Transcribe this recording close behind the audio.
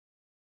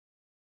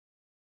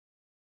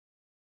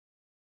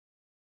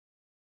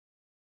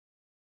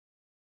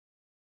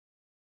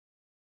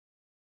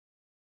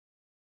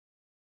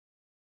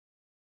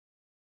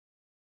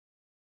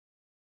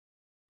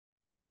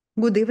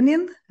Good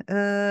evening.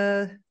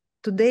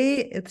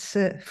 Today it's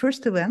the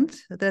first event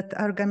that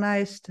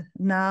organized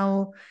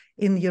now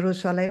in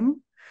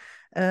Jerusalem.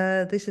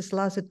 This is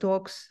Laser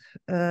Talks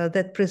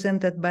that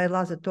presented by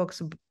Laser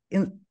Talks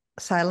in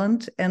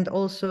Cyland, and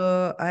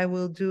also I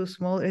will do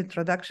small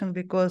introduction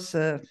because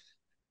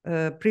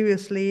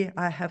previously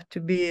I have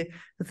to be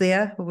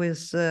there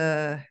with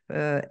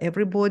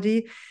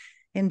everybody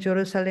in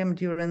Jerusalem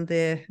during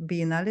the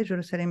Biennale,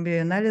 Jerusalem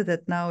Biennale,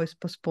 that now is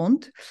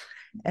postponed.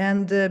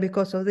 And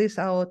because of this,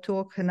 our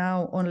talk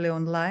now only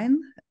online.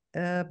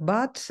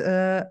 But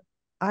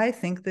I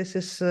think this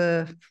is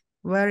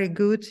very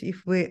good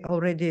if we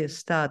already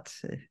start.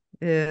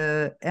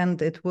 And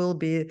it will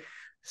be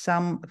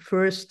some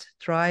first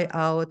try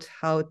out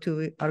how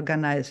to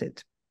organize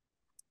it.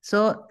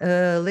 So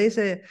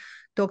Laser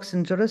Talks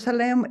in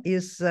Jerusalem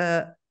is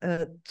the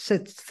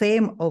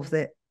theme of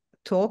the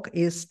talk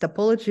is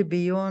Topology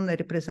Beyond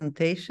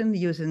Representation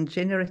using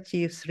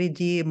generative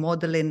 3D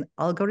modeling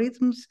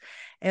algorithms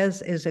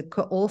as a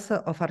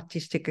co-author of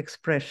artistic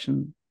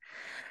expression.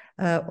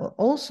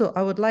 Also,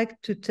 I would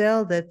like to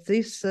tell that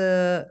this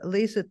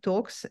Laser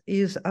Talks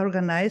is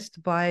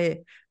organized by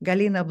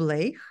Galina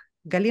Blake.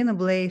 Galina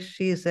Blake,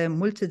 she is a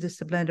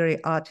multidisciplinary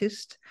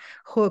artist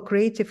whose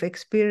creative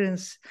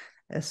experience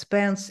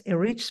spans a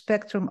rich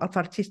spectrum of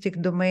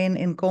artistic domain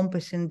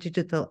encompassing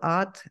digital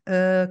art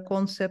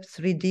concepts,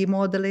 3D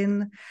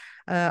modeling,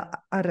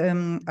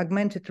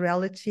 augmented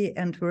reality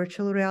and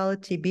virtual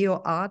reality, bio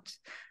art,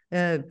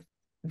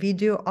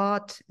 video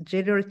art,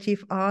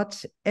 generative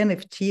art,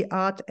 NFT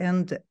art,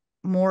 and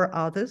more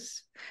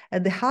others.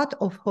 At the heart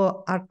of her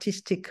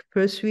artistic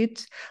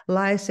pursuit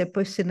lies a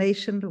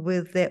fascination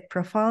with the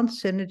profound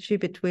synergy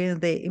between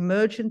the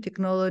emerging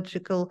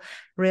technological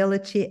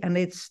reality and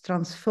its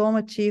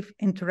transformative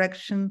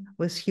interaction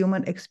with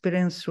human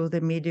experience through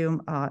the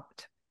medium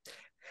art.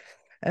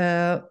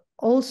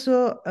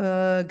 Also,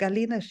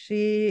 Galina,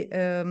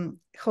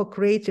 her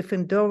creative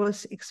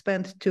endeavors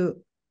expand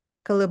to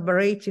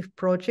collaborative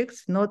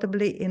projects,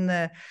 notably in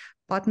a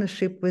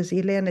partnership with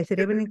Elena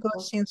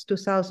Serebrennikova since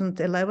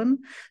 2011.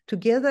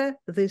 Together,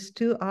 these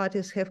two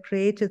artists have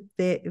created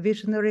the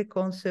visionary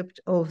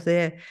concept of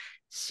the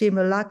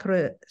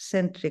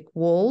simulacra-centric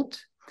world,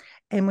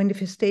 a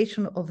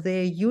manifestation of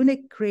their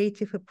unique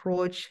creative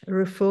approach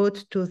referred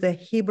to the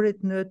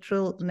hybrid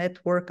neutral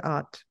network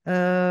art.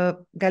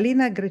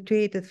 Galina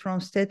graduated from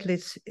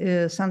Statlis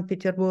St.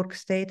 Petersburg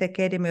State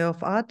Academy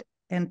of Art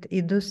and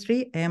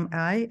Industry,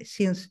 MI,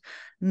 since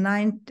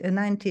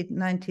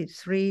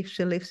 1993.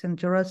 She lives in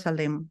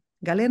Jerusalem.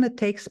 Galina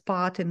takes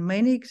part in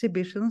many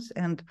exhibitions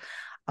and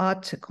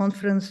art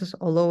conferences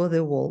all over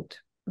the world.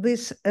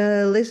 These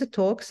Laser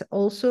Talks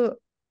also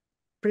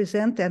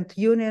present and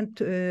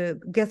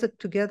gathered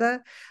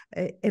together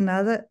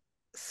another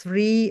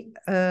three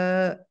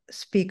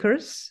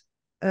speakers.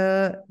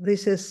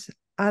 This is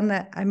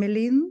Anna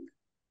Amelin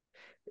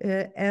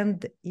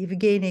and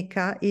Eugene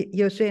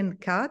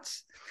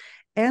Katz,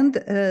 and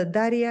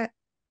Daria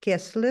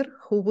Kesler,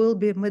 who will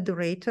be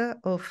moderator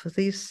of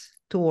this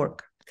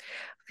talk.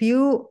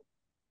 Few,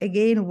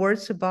 again,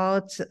 words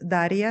about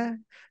Daria.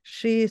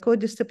 She is a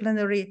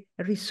co-disciplinary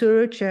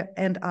researcher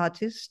and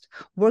artist,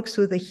 works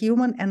with the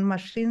human and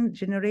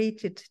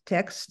machine-generated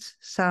texts,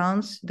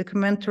 sounds,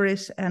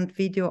 documentaries, and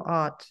video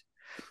art.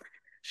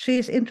 She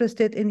is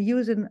interested in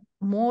using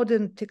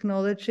modern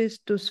technologies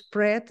to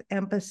spread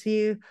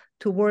empathy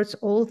towards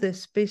all the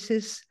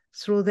species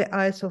through the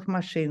eyes of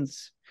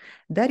machines.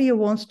 Daria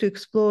wants to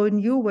explore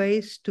new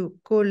ways to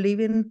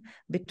co-living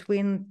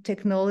between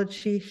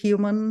technology,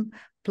 human,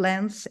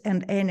 plants,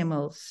 and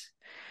animals.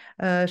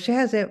 She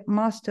has a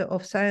Master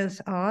of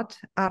Science Art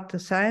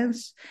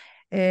Science,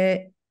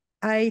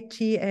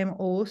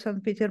 ITMO,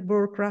 St.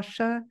 Petersburg,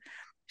 Russia.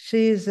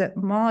 She is a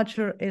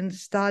major in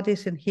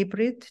studies in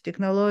hybrid,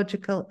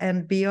 technological,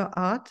 and bio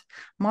art,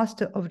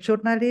 Master of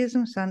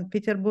Journalism, St.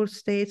 Petersburg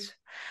State,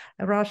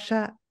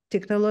 Russia,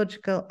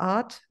 Technological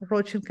Art,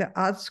 Rodchenko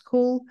Art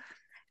School,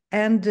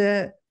 and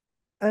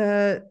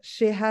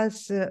she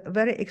has a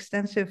very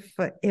extensive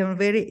and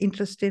very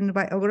interesting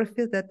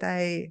biography that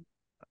I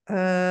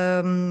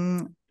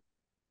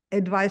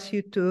advise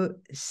you to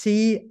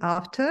see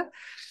after.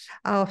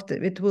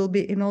 It will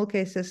be, in all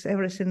cases,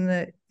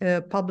 everything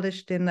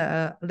published in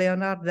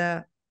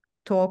Leonardo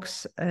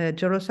Talks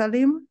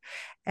Jerusalem.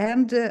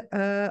 And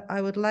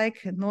I would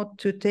like not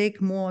to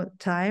take more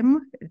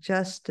time,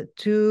 just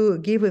to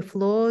give a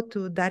floor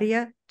to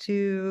Daria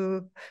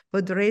to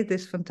moderate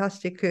this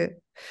fantastic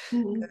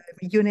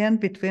union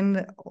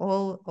between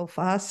all of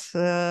us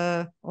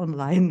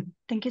online.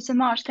 Thank you so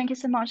much. Thank you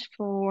so much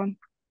for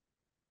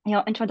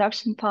your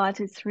introduction part.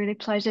 It's really a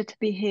pleasure to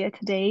be here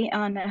today,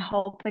 and I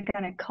hope we're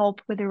going to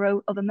cope with the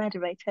role of a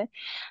moderator.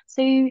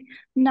 So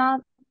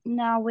now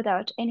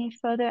without any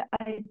further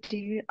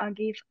ado, I'll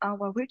give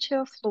our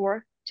virtual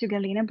floor to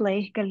Galina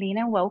Blake.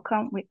 Galina,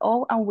 welcome. We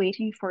all are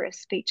waiting for your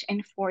speech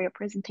and for your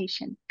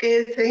presentation.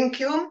 Okay, thank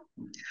you.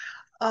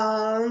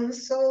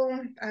 So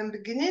I'm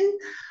beginning.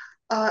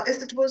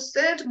 As it was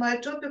said, my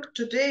topic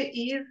today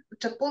is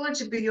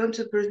topology beyond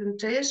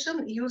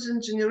representation using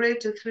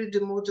generative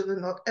 3D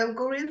modeling of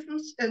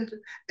algorithms and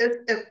as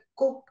a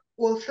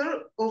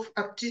co-author of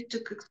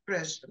artistic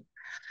expression.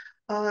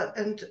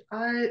 And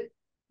I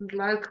would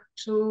like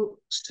to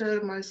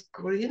share my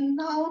screen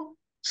now.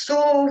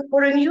 So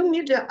for a new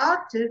media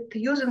artist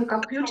using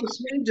computer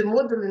 3D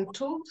modeling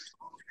tools,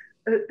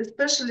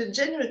 especially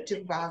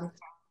generative ones,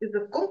 is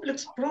a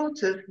complex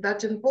process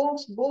that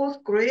involves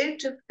both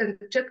creative and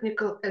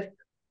technical aspects.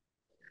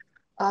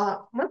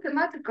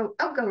 Mathematical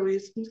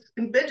algorithms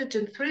embedded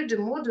in 3D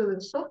modeling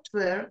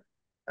software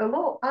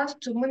allow us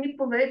to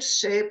manipulate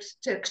shapes,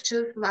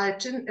 textures,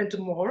 lighting, and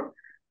more,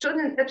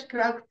 turning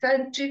abstract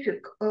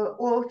scientific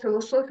or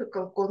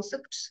philosophical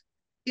concepts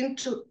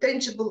into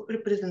tangible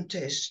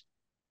representation.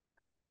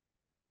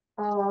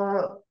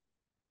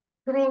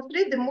 Through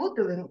 3D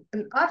modeling,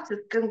 an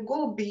artist can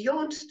go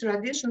beyond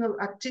traditional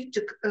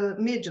artistic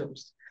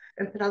mediums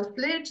and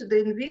translate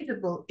the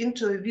invisible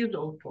into a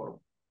visual form.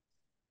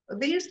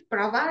 This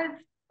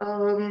provides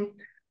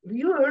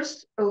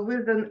viewers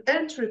with an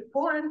entry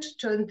point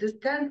to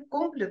understand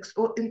complex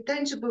or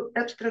intangible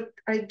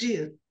abstract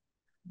ideas,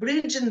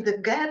 bridging the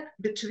gap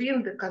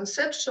between the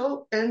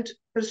conceptual and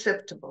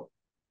perceptible.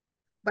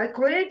 By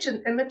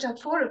creating a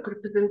metaphorical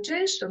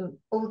representation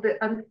of the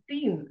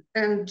unseen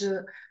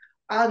and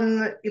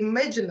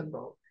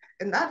unimaginable,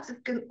 an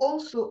artist can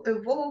also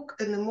evoke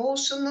an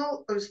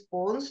emotional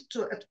response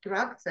to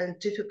abstract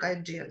scientific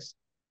ideas.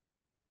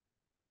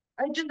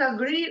 I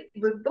disagree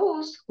with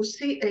those who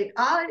see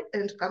AI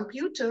and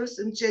computers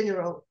in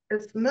general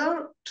as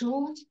mere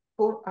tools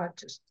for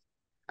artists.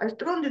 I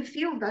strongly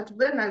feel that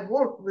when I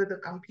work with a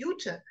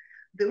computer,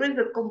 there is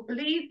a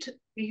complete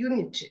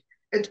unity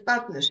and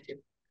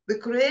partnership. We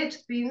create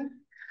things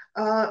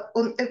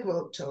on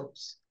equal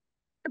terms.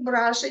 A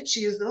brush, a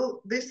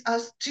chisel, these are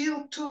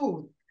still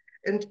tools,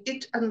 and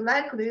it's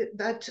unlikely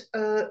that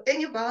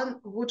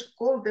anyone would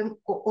call them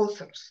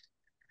co-authors.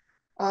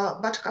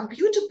 But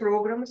computer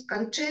programs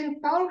contain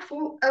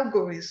powerful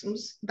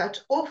algorithms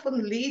that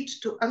often lead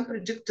to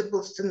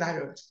unpredictable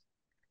scenarios.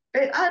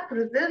 AI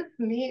presents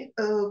me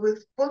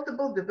with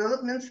possible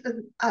developments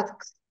and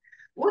asks,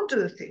 what do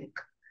you think?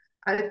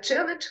 I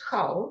tell it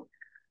how,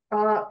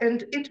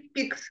 and it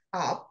picks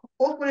up,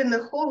 offering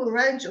a whole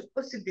range of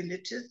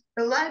possibilities,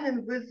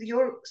 aligning with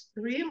your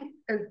stream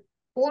and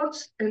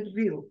thoughts and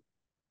view.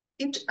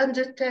 It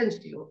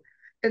understands you,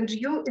 and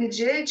you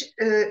engage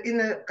in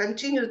a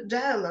continuous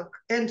dialogue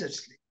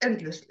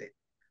endlessly.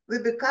 We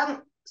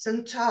become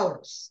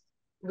centaurs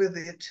with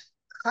it,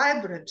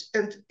 hybrid,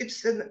 and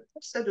it's an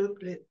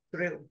absolutely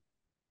thrill.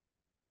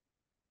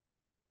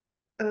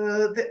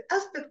 The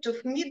aspect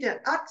of media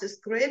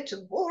artists'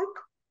 creative work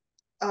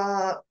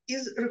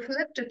is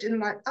reflected in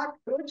my art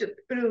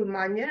project,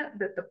 Perelmania,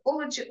 the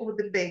Topology of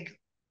the Bagel.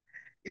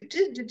 It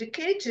is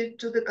dedicated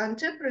to the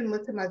contemporary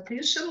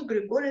mathematician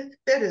Grigory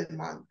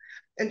Perelman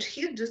and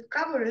his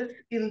discoveries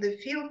in the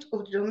field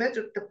of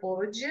geometric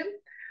topology,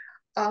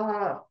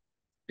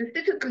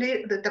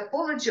 specifically the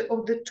topology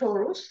of the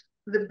torus,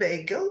 the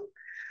bagel.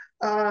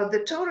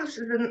 The torus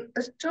is an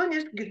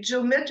astonishing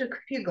geometric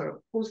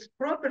figure whose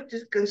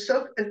properties can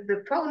serve as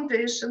the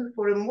foundation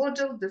for a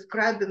model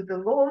describing the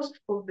laws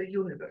of the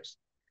universe.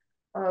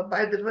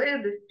 By the way,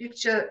 this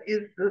picture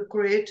is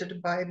created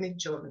by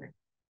Midjourney.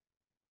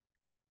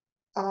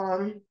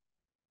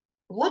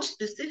 What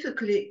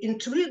specifically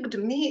intrigued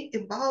me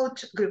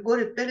about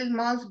Grigory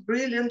Perelman's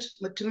brilliant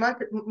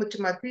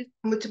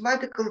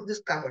mathematical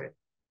discovery?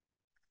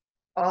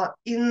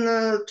 In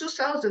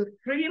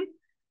 2003,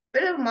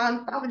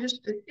 Perelman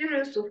published a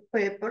series of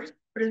papers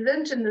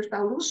presenting a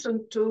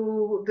solution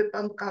to the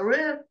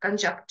Poincaré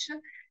conjecture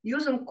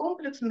using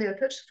complex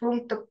methods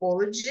from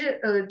topology,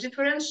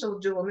 differential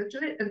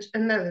geometry, and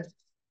analysis.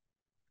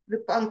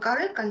 The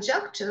Poincaré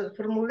conjecture,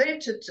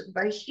 formulated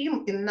by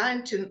him in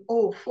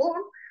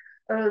 1904,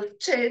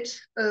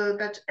 states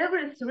that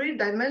every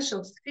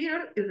three-dimensional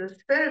sphere is a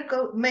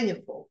spherical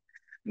manifold,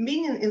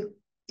 meaning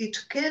it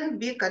can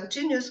be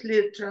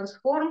continuously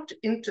transformed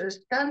into a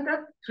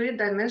standard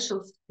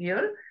three-dimensional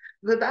sphere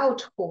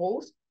without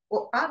holes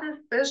or other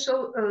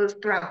special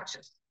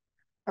structures.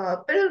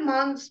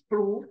 Perelman's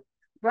proof,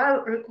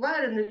 while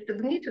requiring a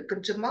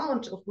significant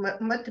amount of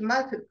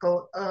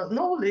mathematical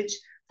knowledge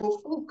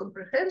for full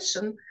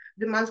comprehension,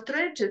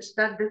 demonstrated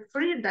that the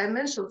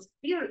three-dimensional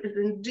sphere is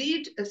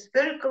indeed a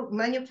spherical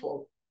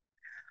manifold.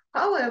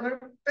 However,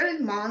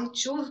 Perelman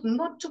chose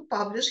not to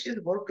publish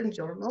his work in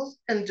journals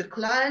and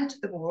declined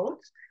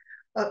awards,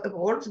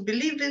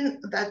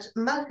 believing that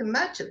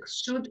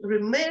mathematics should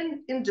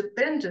remain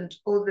independent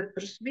of the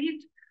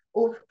pursuit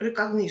of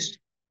recognition.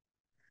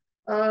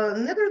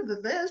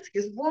 Nevertheless,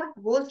 his work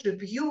was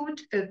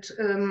reviewed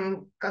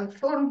and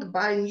confirmed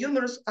by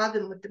numerous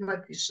other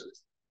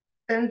mathematicians.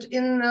 And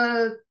in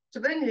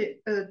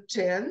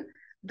 2010,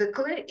 the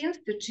Clay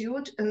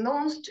Institute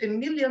announced $1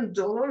 million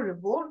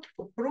reward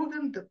for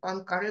proving the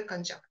Poincaré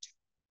conjecture.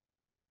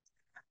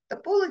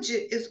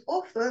 Topology is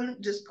often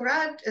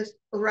described as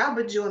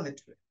rubber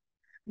geometry,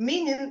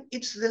 meaning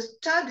it's the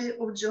study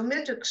of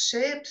geometric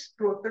shapes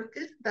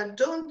properties that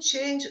don't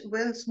change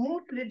when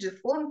smoothly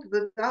deformed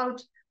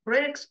without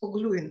breaks or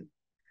gluing.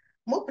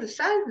 More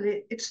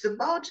precisely, it's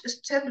about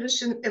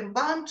establishing a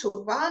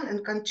one-to-one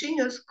and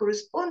continuous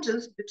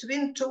correspondence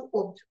between two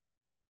objects.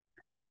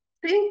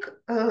 Think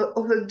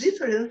of a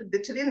difference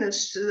between a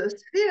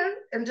sphere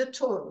and a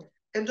torus,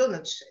 a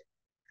donut shape.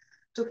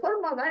 To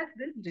formalize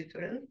this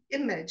difference,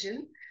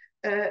 imagine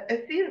a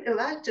thin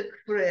elastic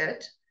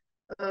thread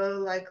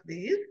like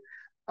this,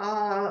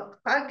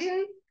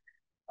 hugging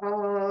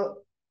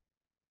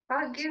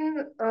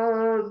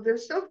the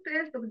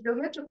surface of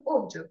geometric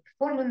object,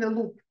 forming a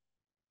loop.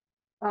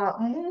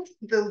 Move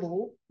the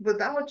loop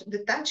without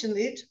detaching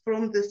it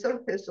from the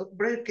surface of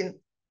breaking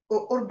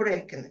or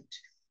breaking it.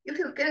 If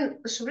you can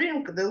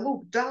shrink the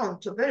loop down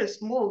to a very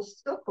small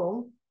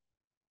circle,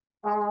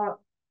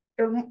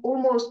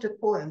 almost a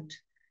point,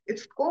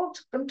 it's called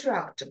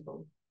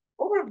contractible.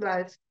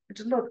 Overglides,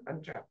 it's not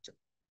contractible.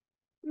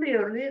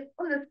 Clearly,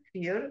 on a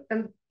sphere,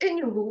 and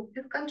any loop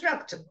is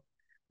contractible.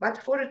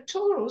 But for a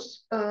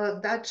torus,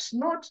 that's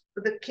not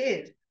the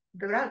case.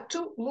 There are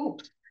two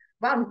loops.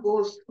 One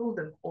goes through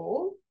the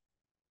hole,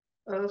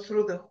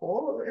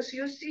 as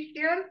you see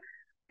here,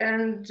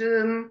 and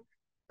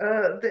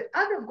the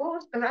other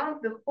goes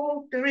around the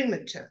whole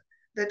perimeter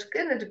that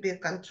cannot be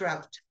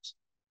contracted.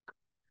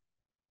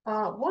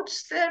 What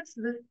sets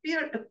the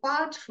sphere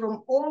apart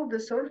from all the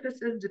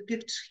surfaces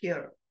depicted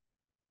here?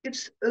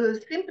 It's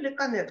simply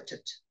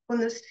connected.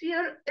 On a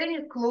sphere,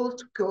 any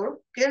closed curve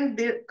can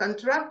be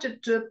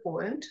contracted to a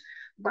point,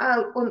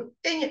 while on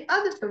any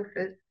other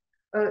surface,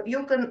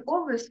 you can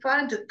always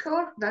find a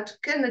curve that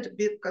cannot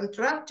be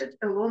contracted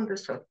along the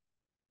surface.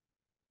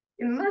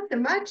 In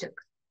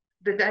mathematics,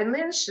 the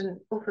dimension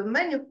of a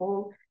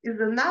manifold is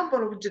the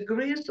number of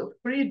degrees of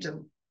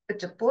freedom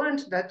at a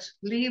point that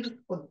lives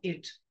on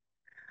it.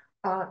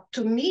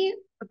 To me,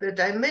 the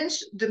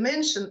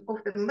dimension of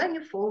a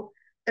manifold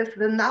as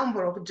the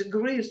number of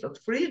degrees of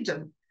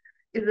freedom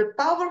is a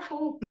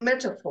powerful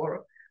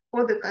metaphor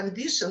for the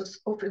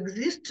conditions of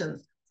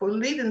existence for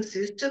living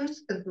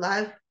systems and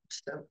life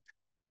itself.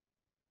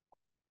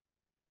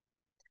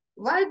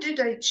 Why did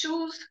I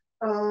choose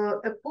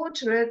a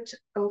portrait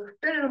of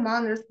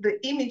Perelman as the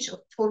image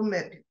for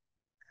mapping?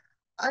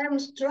 I am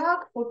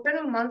struck for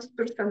Perelman's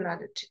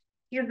personality.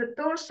 He is a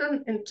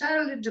person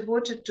entirely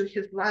devoted to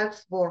his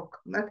life's work,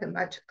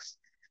 mathematics,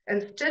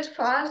 and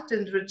steadfast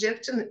in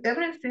rejecting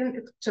everything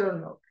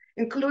external,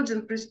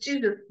 including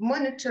prestigious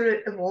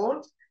monetary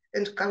awards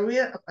and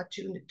career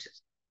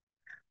opportunities.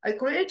 I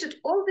created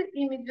all the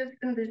images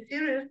in the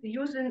series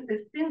using a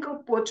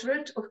single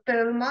portrait of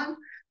Perelman,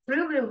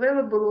 freely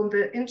available on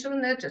the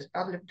internet as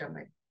public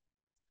domain.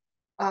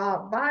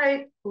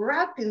 By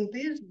wrapping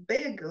these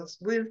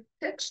bagels with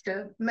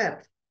texture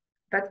maps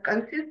that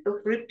consist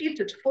of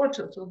repeated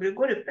photos of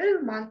Grigory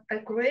Perelman, I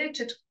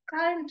created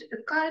a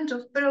kind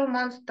of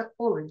Perelman's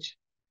topology.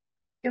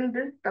 In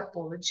this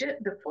topology,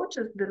 the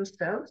photos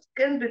themselves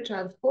can be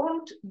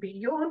transformed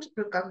beyond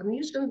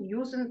recognition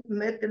using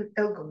mapping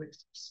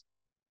algorithms.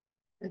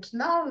 And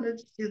now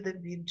let's see the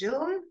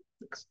video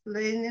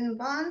explaining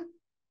one.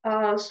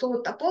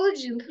 So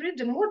topology in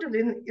 3D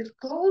modeling is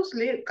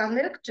closely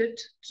connected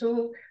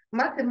to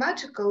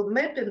mathematical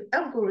mapping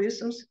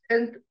algorithms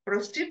and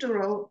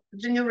procedural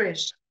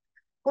generation,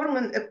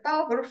 forming a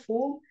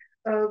powerful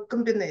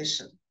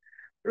combination.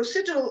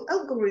 Procedural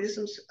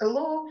algorithms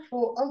allow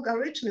for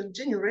algorithmic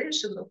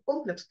generation of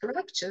complex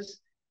structures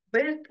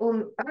based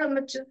on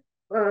parameters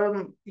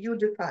you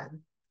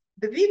define.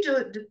 The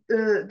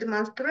video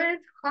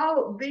demonstrates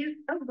how these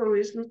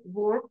algorithms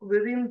work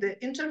within the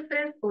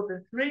interface of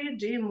the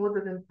 3D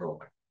modeling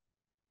program.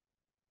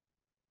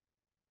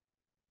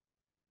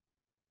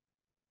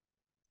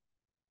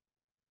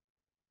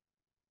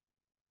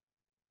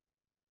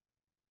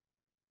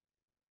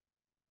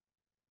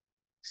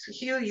 So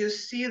here you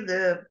see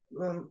the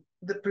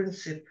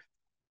principle.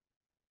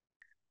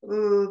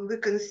 We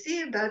can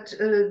see that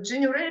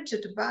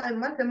generated by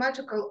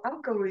mathematical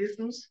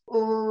algorithms,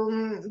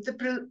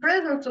 the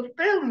presence of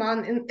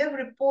Perelman in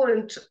every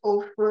point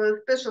of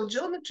special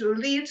geometry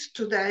leads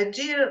to the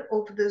idea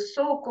of the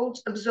so-called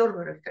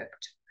observer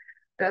effect.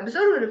 The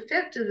observer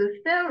effect is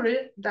a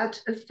theory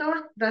that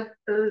asserts that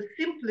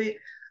simply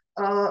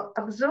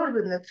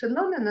observing a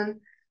phenomenon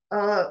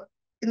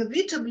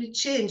inevitably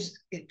changes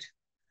it.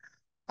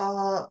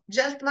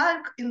 Just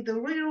like in the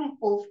realm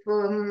of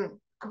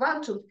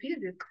quantum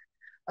physics,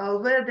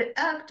 where the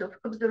act of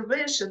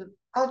observation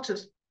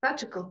alters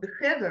particle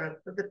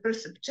behavior, the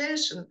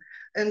perception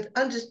and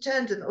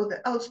understanding of the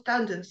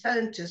outstanding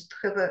scientists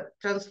have a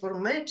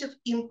transformative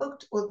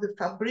impact on the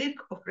fabric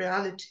of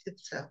reality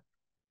itself.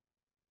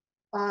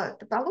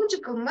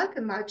 Topological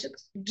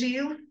mathematics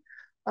deals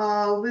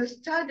with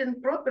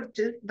studying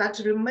properties that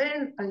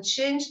remain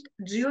unchanged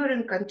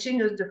during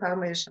continuous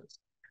deformations,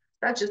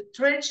 such as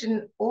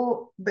stretching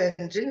or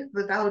bending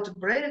without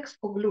breaks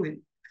or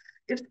gluing.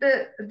 It's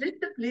the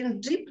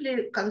discipline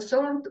deeply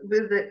concerned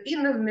with the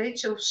inner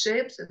nature of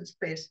shapes and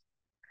space.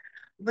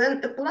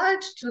 When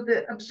applied to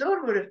the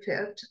observer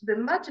effect, the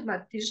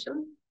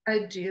mathematician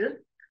ideas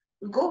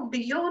go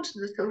beyond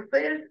the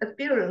surface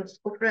appearance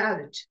of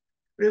reality,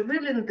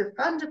 revealing the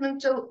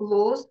fundamental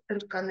laws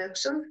and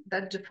connections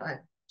that define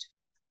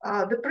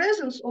it. The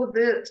presence of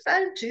the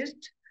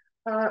scientist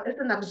as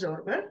an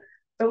observer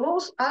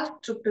allows us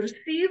to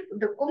perceive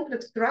the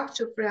complex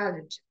structure of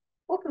reality,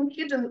 often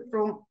hidden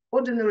from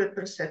ordinary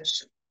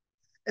perception.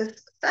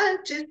 As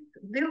scientists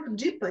delve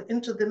deeper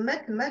into the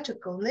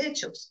mathematical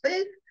nature of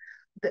space,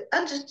 the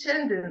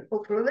understanding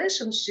of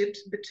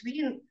relationships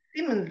between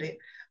seemingly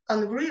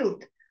unreal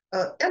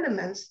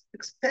elements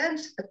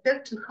expands,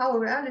 affecting how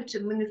reality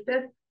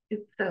manifests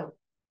itself.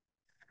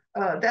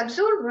 The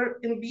observer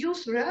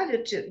imbues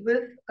reality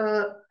with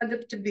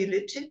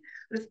adaptability,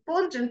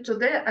 responding to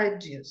their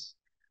ideas.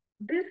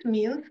 This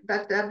means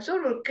that the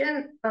observer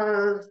can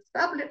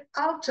subtly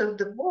alter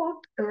the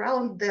world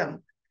around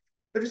them,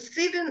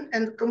 perceiving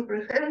and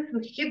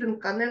comprehending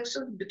hidden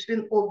connections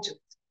between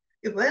objects,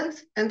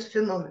 events, and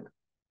phenomena.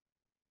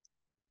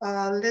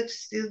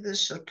 Let's see the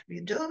short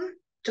video.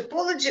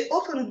 Topology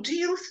often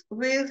deals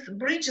with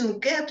bridging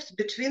gaps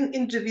between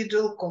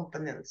individual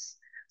components.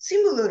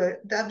 Similarly,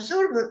 the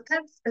observer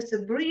acts as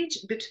a bridge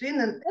between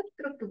an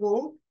abstract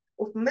world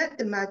of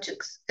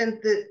mathematics and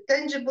the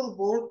tangible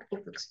world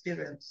of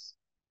experience.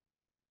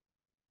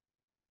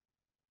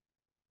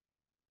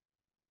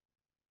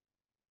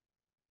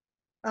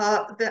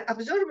 The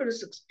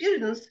observer's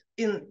experience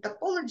in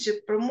topology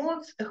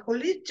promotes a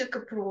holistic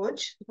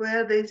approach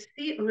where they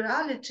see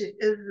reality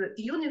as a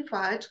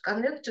unified,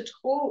 connected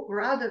whole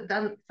rather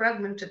than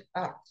fragmented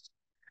parts.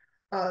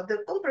 The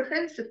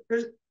comprehensive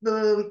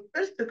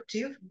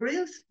perspective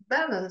brings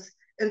balance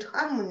and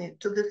harmony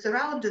to the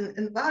surrounding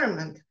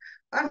environment,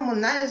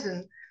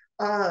 harmonizing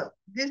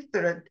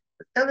disparate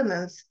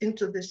elements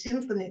into the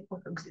symphony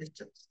of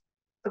existence.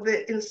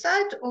 The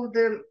insight of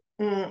the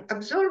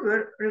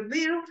observer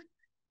reveals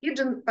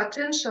hidden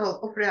potential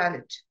of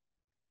reality.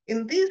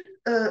 In this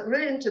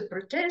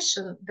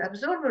reinterpretation, the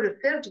observer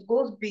effect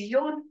goes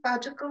beyond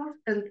particles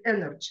and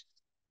energy,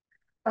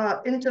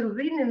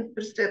 intervening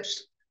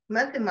perception,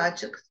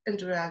 mathematics,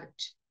 and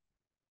reality.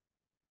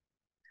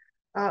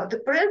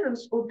 The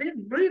presence of this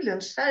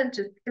brilliant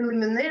scientist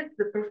eliminates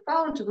the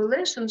profound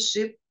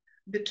relationship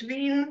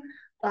between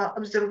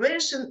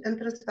observation and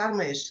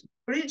transformation,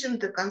 bridging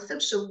the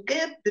conceptual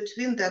gap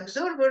between the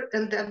observer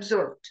and the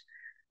observed,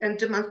 and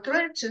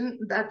demonstrating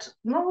that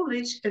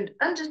knowledge and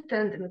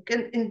understanding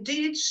can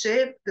indeed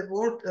shape the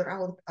world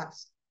around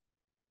us.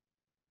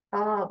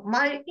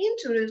 My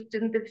interest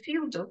in the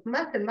field of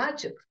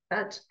mathematics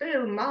that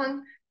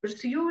Cyland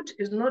pursued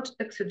is not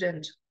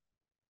accidental.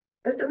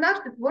 As an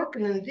artist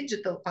working in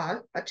digital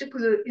art,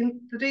 particularly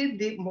in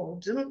 3D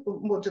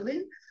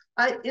modeling,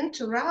 I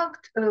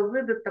interact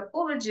with the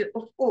topology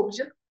of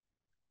objects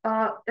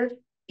as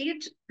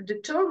it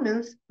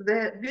determines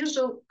their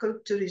visual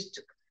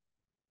characteristics.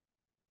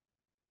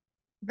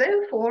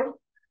 Therefore,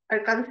 I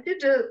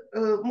consider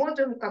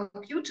modern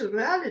computer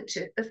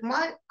reality as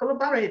my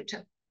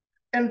collaborator,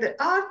 and the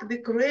art we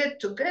create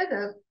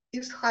together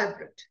is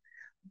hybrid,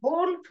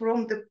 born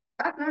from the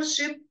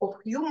partnership of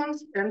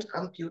humans and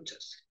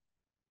computers.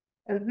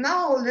 And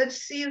now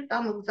let's see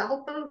some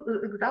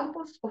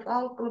examples of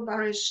our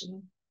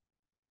collaboration.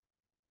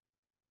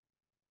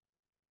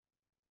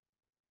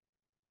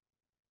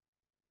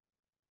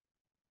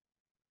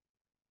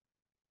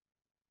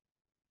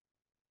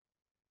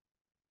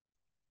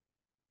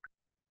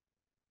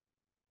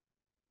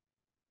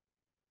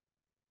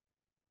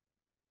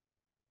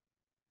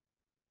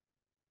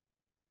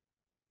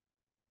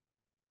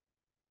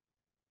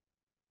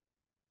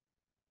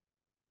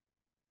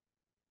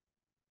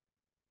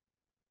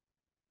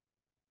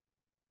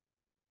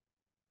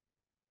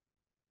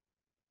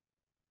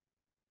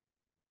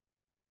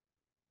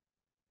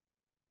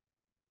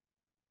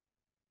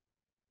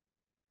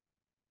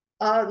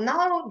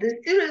 Now, the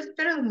series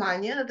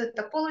Perelmania, the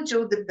topology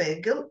of the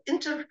bagel,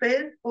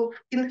 interface of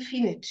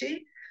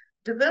infinity,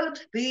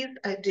 develops these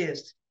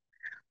ideas.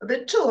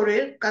 The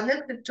tori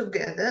connected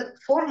together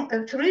form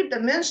a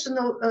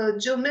three-dimensional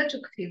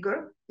geometric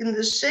figure in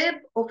the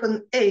shape of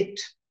an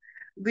 8,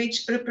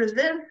 which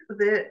represents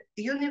the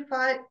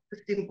unified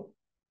symbol,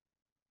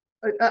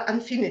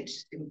 infinity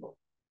symbol.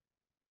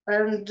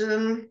 And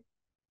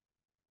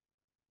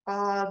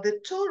the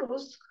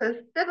torus has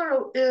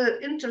several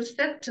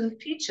intersecting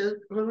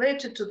features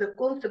related to the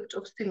concept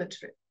of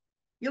symmetry.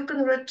 You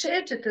can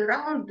rotate it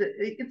around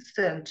its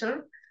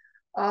center,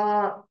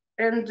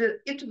 and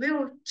it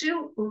will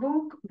still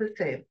look the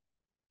same.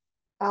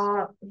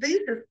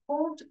 This is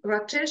called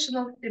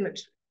rotational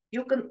symmetry.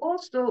 You can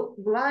also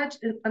glide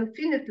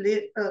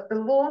infinitely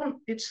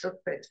along its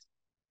surface.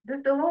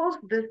 This allows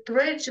the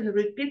stretching,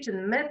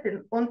 repeating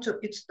mapping onto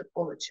its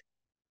topology.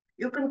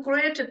 You can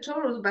create a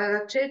torus by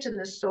rotating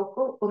a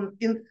circle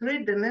in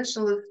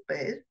three-dimensional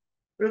space.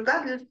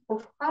 Regardless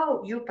of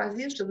how you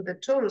position the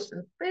torus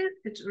in space,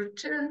 it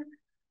retains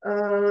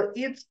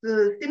its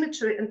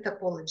symmetry and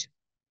topology.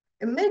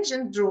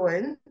 Imagine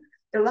drawing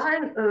a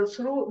line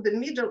through the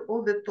middle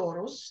of the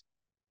torus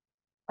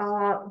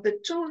the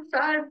two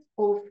sides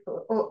of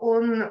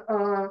on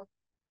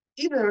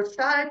either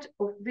side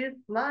of this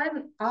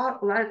line are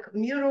like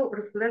mirror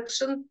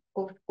reflection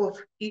of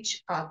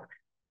each other.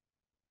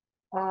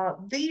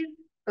 This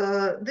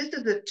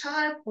is a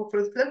type of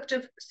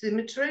reflective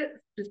symmetry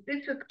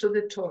specific to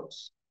the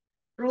torus.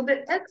 Through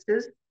the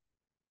axis,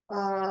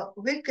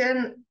 we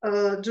can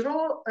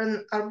draw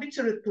an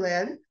arbitrary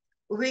plane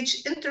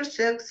which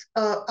intersects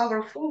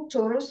our full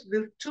torus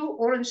with two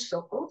orange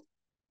circles,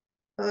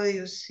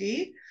 you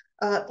see,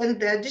 and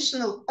the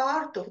additional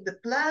part of the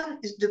plane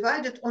is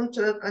divided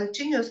onto a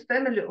continuous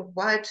family of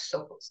white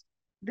circles.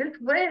 This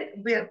way,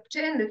 we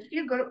obtain a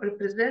figure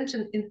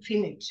representing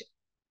infinity.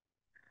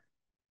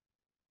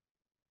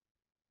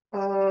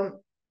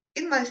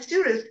 In my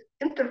series,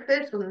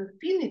 Interface on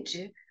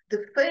Infinity,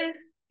 the face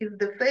is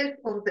the face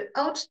of the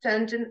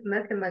outstanding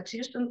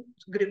mathematician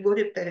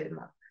Grigory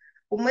Perelman,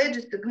 who made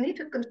a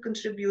significant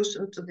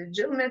contribution to the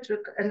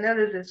geometric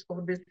analysis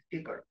of this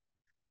figure.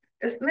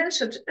 As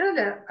mentioned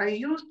earlier, I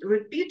used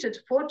repeated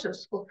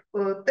photos of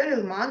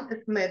Perelman as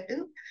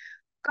mapping,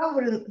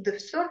 covering the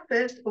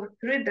surface of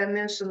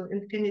three-dimensional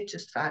infinity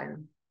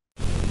sign.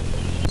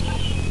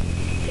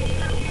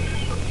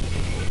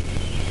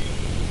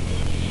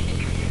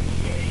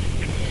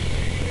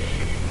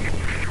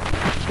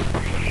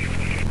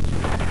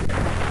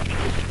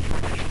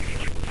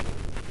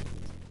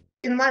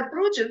 In my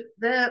project,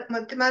 the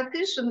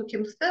mathematician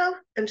himself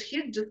and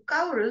his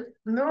discoveries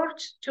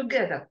merged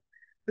together,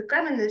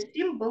 becoming a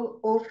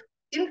symbol of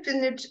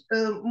infinite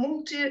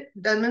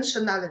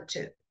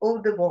multi-dimensionality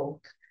of the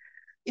world.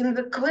 In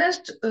the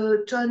quest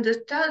to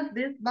understand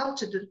this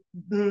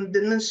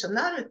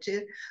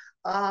multi-dimensionality,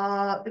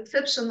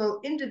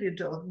 exceptional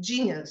individual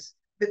genius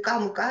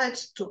become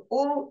guides to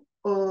all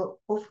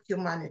of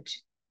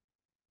humanity.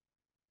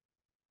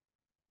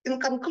 In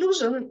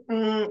conclusion,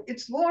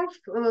 it's worth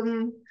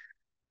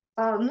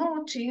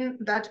noting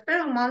that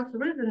Perelman's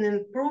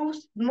reasoning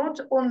proves not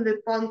only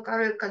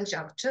Poincare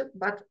conjecture,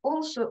 but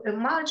also a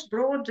much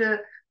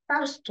broader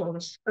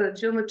Thurston's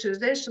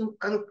geometrization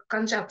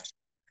conjecture,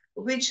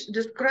 which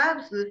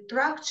describes the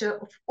structure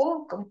of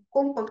all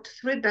compact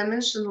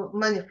three-dimensional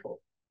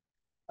manifolds.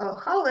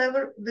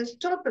 However, this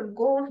topic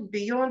goes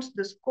beyond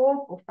the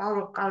scope of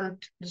our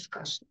current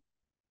discussion.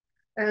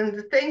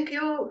 And thank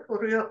you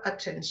for your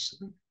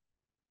attention.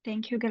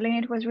 Thank you,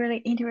 Galina. It was really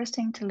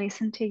interesting to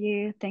listen to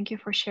you. Thank you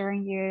for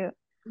sharing your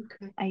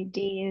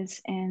ideas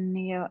and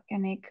your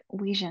unique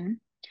vision.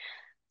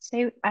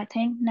 So I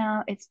think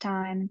now it's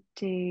time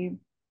to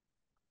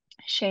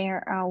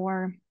share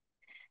our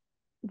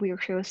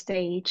virtual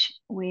stage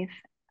with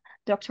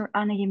Dr.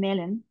 Anna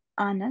Yemelin.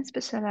 Anna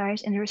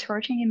specialized in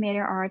researching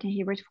media art and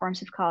hybrid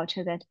forms of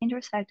culture that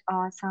intersect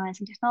art, science,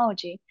 and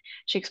technology.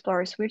 She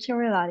explores virtual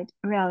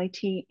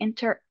reality,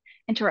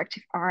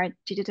 interactive art,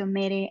 digital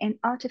media, and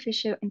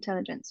artificial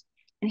intelligence.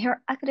 In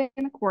her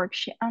academic work,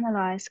 she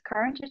analyzed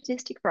current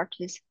artistic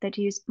practices that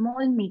use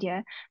modern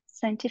media,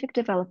 scientific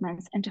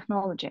developments, and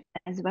technology,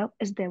 as well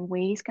as the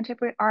ways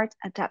contemporary art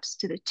adapts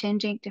to the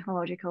changing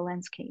technological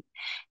landscape.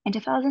 In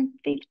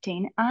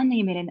 2015, Anna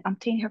Yemelin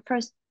obtained her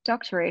first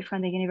doctorate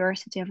from the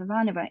University of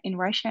Ivanovo in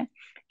Russia.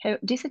 Her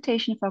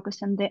dissertation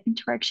focused on the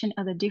interaction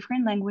of the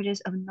different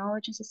languages of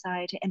knowledge and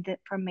society and the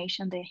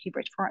formation of their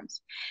hybrid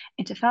forms.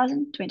 In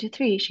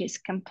 2023, she is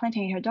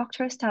completing her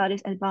doctoral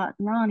studies at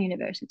Bar-Ilan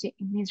University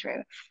in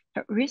Israel.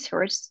 Her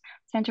research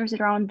centers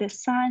around the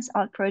science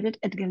art project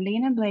at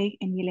Galina Blake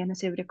and Yelena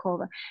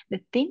Sevryakova,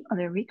 the theme of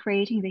the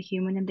recreating the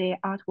human and their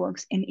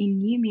artworks in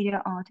new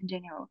media art in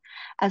general,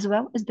 as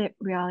well as the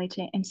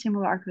reality and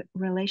similar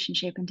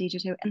relationship in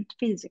digital and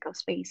physical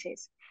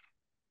spaces.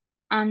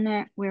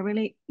 And we're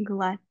really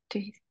glad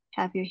to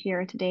have you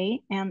here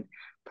today, and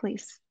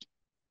please.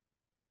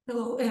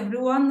 Hello,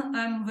 everyone.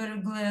 I'm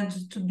very glad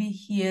to be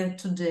here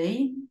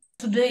today.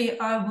 Today,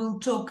 I will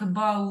talk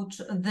about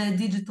the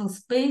digital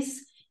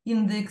space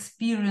in the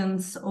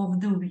experience of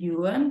the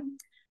viewer.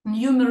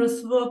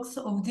 Numerous works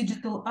of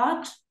digital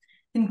art,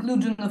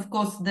 including, of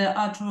course, the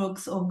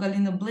artworks of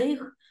Galina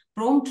Blake,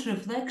 prompt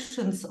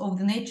reflections of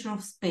the nature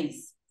of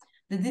space.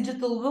 The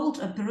digital world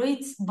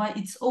operates by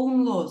its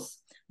own laws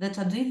that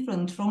are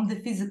different from the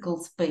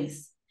physical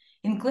space.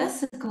 In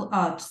classical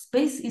art,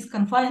 space is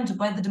confined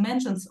by the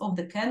dimensions of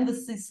the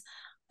canvases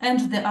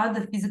and the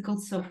other physical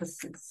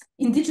surfaces.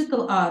 In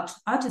digital art,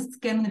 artists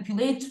can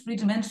manipulate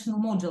three-dimensional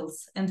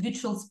models and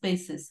virtual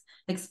spaces,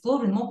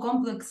 exploring more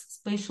complex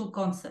spatial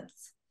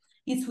concepts.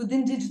 It's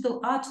within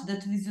digital art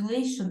that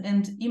visualization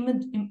and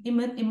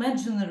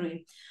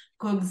imaginary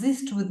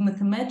coexist with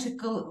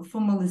mathematical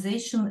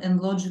formalization and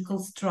logical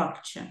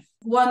structure.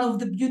 One of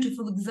the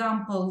beautiful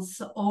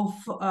examples of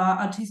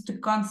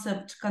artistic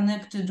concept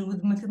connected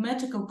with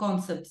mathematical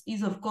concepts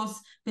is, of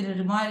course,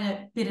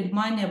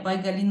 Perelmania by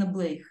Galina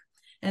Blake.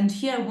 And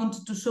here I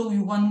wanted to show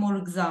you one more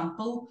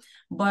example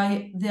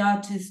by the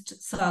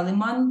artist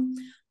Cyland.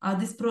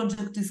 This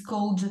project is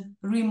called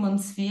Riemann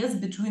Spheres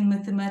Between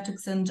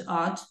Mathematics and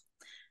Art.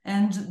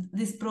 And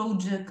this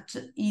project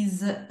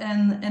is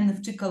an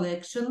NFT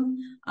collection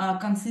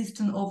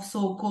consisting of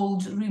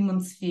so-called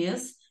Riemann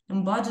spheres,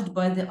 embodied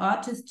by the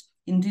artist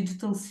in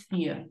digital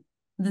sphere.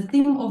 The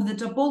theme of the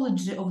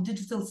topology of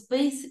digital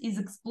space is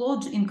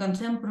explored in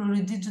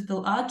contemporary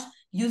digital art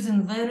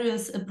using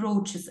various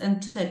approaches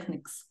and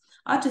techniques.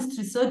 Artists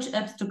research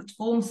abstract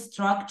forms,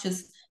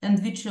 structures, and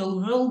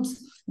virtual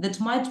worlds that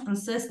might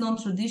possess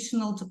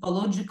non-traditional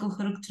topological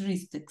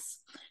characteristics,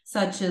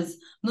 such as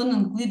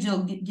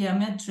non-euclidean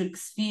geometric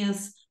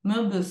spheres,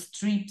 Möbius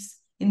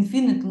strips,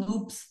 infinite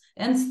loops,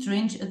 and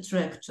strange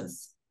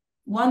attractors.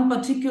 One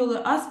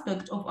particular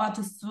aspect of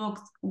artists' work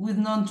with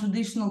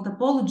non-traditional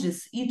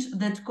topologies is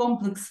that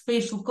complex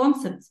spatial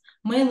concepts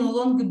may no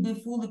longer be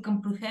fully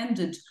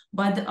comprehended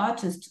by the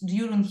artist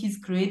during his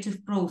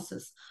creative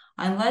process,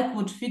 unlike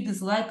what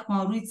figures like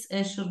Maurice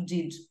Escher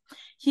did.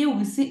 Here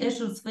we see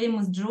Escher's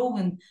famous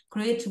drawing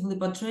creatively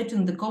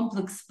portraying the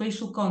complex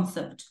spatial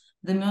concept,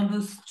 the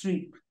Möbius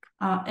strip.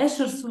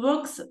 Escher's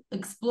works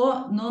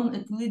explore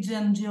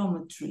non-Euclidean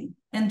geometry.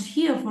 And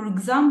here, for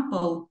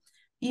example,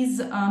 is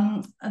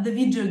the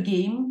video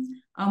game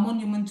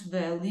Monument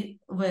Valley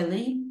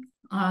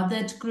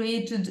that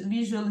created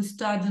visually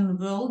studying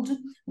world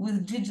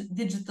with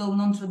digital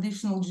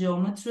non-traditional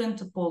geometry and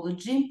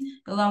topology,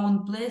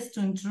 allowing players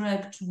to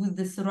interact with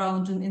the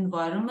surrounding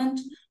environment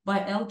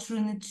by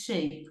altering its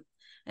shape.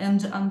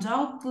 And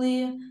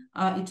undoubtedly,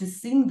 it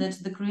is seen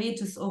that the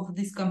creators of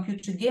this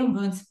computer game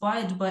were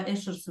inspired by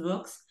Escher's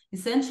works,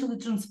 essentially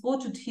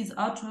transported his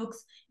artworks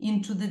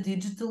into the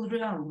digital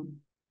realm.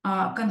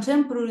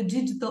 Contemporary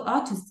digital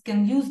artists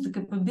can use the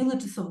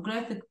capabilities of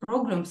graphic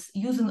programs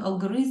using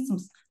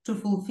algorithms to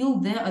fulfill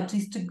their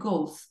artistic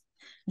goals.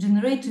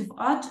 Generative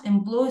art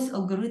employs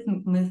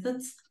algorithmic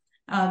methods,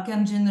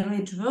 can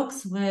generate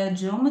works where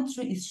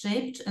geometry is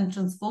shaped and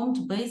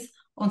transformed based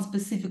on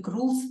specific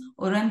rules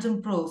or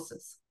random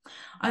process.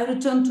 I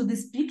return to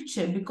this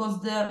picture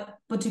because the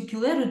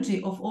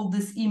particularity of all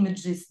these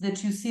images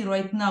that you see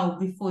right now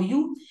before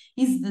you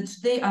is that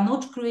they are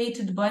not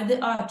created by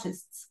the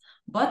artists,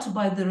 but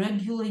by the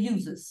regular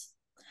users.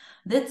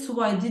 That's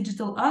why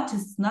digital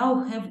artists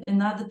now have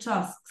another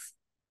tasks.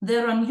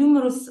 There are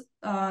numerous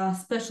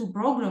special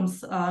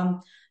programs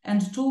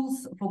and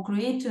tools for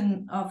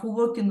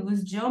working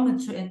with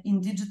geometry and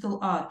in digital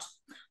art.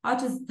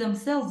 Artists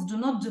themselves do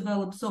not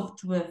develop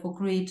software for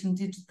creating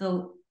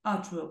digital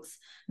artworks.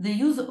 They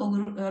use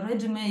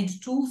ready-made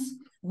tools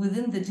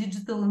within the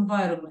digital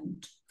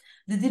environment.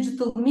 The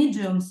digital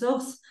medium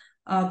serves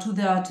to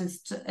the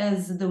artist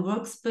as the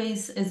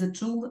workspace, as a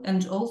tool,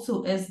 and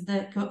also as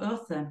the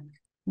co-author.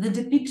 The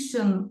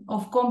depiction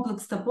of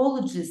complex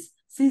topologies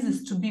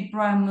ceases to be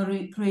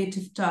primary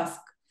creative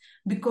task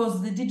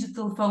because the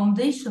digital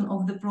foundation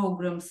of the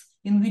programs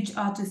in which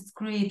artists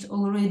create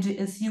already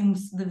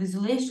assumes the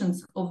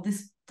visualizations of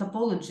these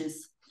topologies.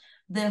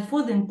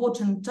 Therefore, the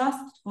important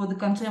task for the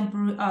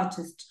contemporary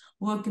artist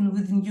working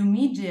with new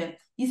media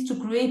is to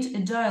create a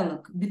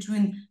dialogue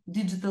between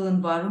digital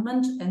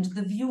environment and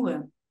the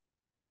viewer.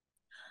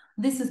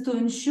 This is to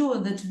ensure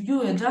that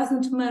viewer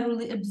doesn't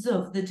merely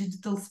observe the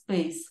digital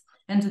space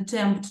and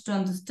attempt to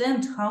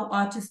understand how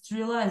artists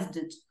realized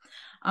it,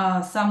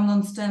 some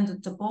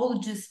non-standard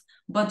topologies,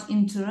 but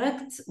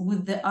interacts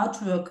with the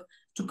artwork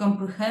to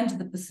comprehend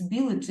the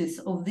possibilities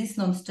of these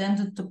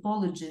non-standard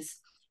topologies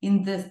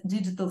in the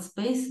digital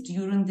space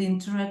during the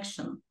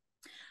interaction.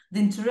 The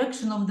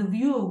interaction of the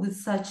viewer with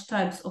such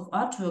types of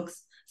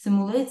artworks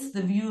simulates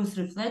the viewer's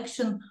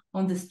reflection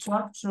on the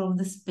structure of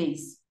the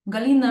space.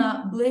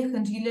 Galina Blech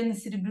and Elena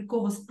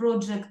Serebryakova's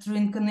project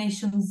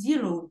Reincarnation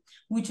Zero,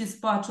 which is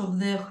part of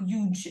their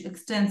huge,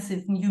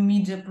 extensive new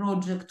media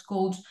project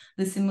called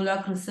the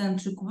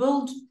Simulacra-Centric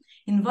World,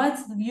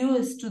 invites the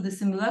viewers to the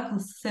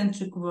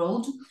simulacra-centric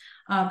world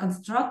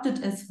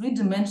constructed as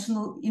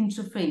three-dimensional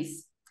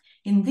interface.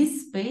 In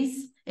this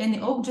space, any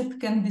object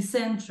can be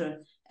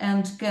center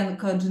and can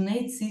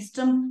coordinate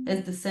system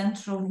as the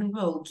center of the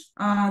world.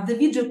 The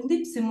video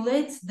clip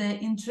simulates the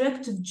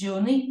interactive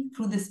journey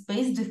through the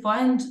space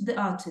defined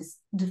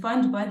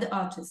by the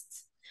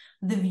artists.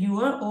 The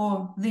viewer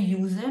or the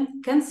user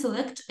can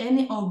select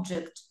any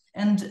object,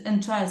 and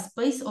entire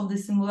space of the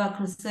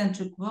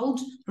simulacra-centric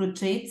world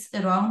rotates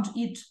around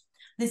it.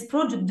 This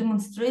project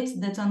demonstrates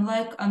that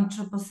unlike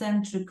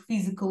anthropocentric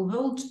physical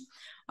world,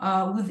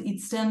 with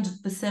its standard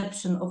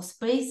perception of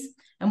space,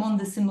 among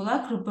the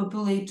simulacra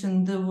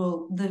populating the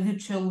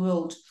virtual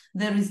world,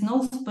 there is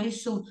no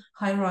spatial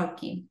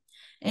hierarchy.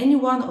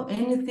 Anyone or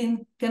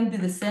anything can be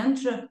the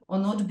center or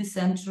not be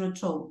center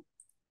at all.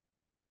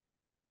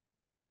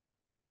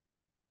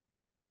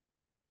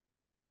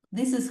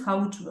 This is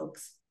how it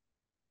works.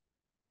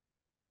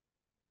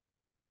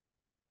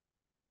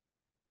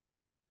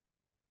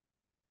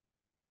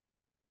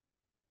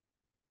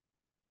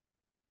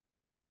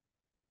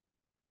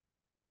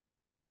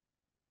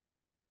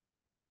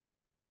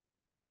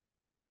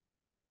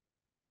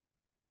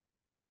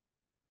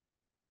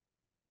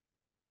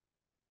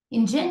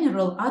 In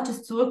general,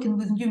 artists working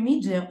with new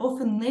media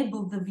often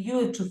enable the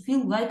viewer to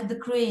feel like the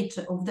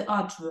creator of the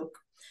artwork,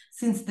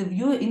 since the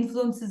viewer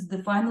influences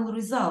the final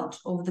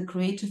result of the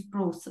creative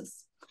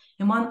process.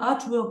 Among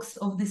artworks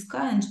of this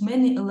kind,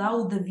 many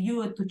allow the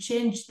viewer to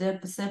change their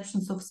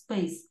perceptions of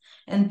space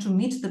and to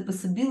meet the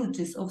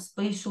possibilities of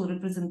spatial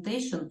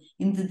representation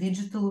in the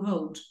digital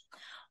world.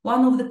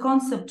 One of the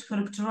concepts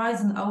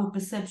characterizing our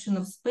perception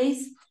of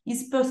space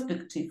is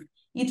perspective.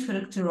 It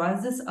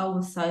characterizes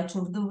our sight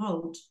of the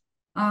world.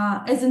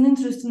 As an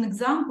interesting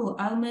example,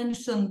 I'll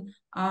mention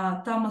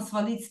Thomas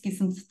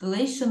Walitsky's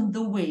installation,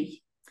 The Way.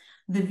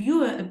 The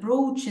viewer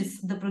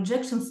approaches the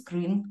projection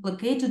screen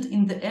located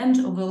in the end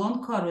of a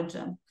long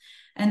corridor,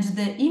 and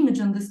the image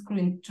on the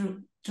screen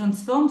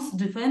transforms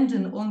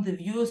depending on the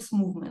viewer's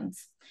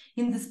movements.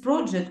 In this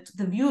project,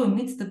 the viewer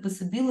meets the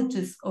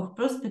possibilities of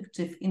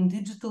perspective in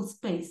digital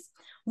space,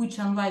 which,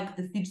 unlike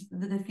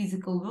the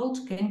physical world,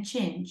 can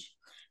change.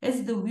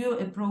 As the viewer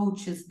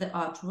approaches the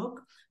artwork,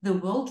 the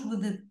world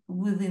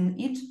within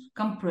it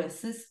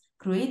compresses,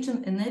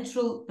 creating a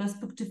natural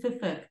perspective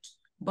effect,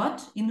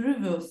 but in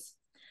reverse.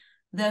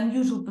 The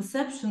unusual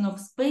perception of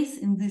space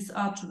in this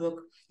artwork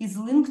is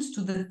linked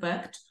to the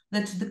fact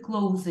that the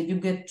closer you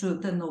get to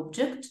an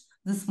object,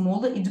 the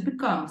smaller it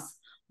becomes,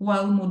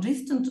 while more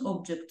distant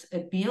objects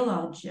appear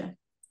larger.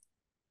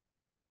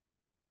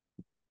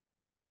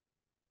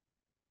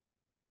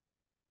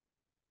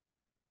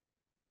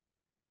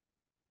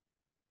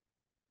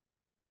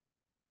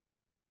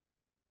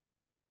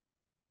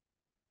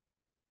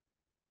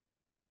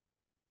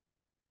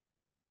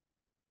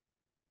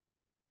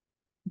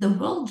 The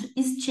world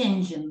is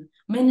changing.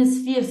 Many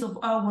spheres of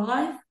our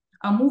life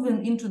are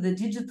moving into the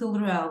digital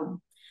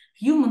realm.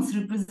 Humans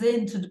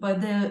represented by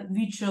their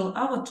virtual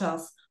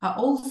avatars are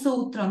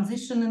also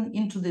transitioning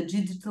into the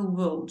digital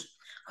world.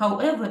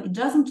 However, it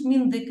doesn't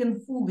mean they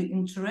can fully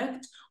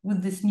interact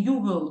with this new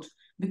world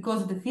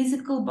because the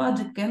physical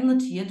body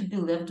cannot yet be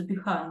left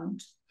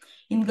behind.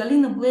 In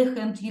Galina Blech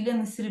and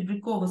Yelena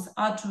Serebrikova's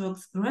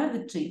artworks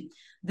Gravity,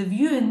 the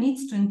viewer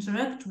needs to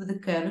interact with a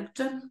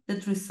character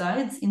that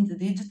resides in the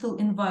digital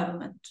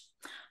environment.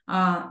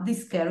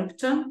 This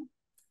character,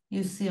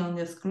 you see on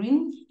your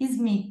screen, is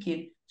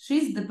Mickey.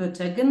 She's the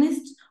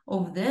protagonist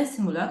of their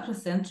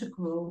simulacra-centric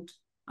world.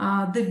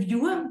 The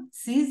viewer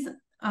sees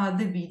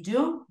the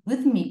video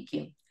with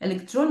Mickey.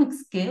 Electronic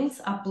scales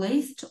are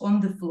placed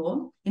on the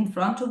floor in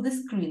front of the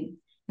screen.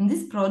 In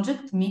this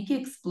project, Mickey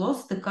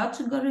explores the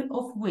category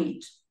of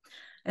weight.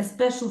 A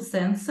special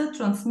sensor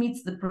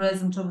transmits the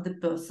presence of the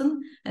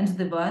person and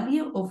the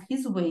value of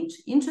his weight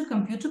into a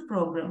computer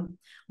program,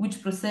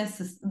 which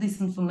processes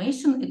this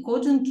information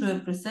according to a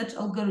preset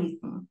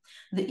algorithm.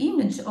 The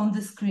image on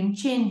the screen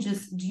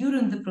changes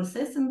during the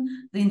processing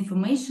the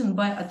information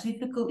by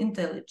artificial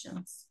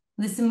intelligence.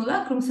 The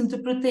simulacrum's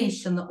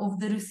interpretation of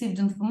the received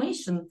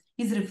information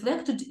is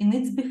reflected in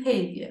its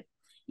behavior.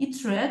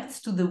 It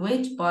reacts to the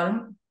weight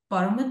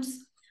parameters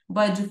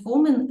by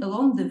deforming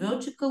along the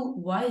vertical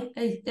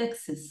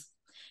y-axis.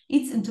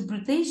 Its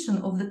interpretation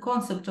of the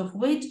concept of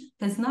weight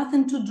has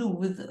nothing to do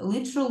with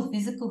literal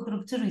physical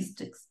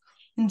characteristics.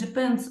 It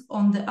depends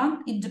on the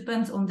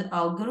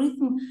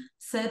algorithm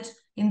set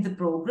in the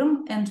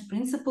program and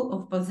principle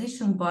of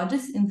position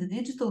bodies in the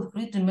digital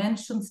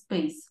three-dimensional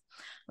space,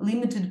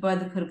 limited by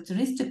the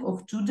characteristic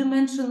of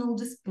two-dimensional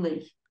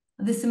display.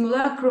 The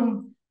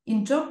simulacrum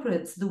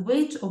interprets the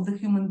weight of the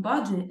human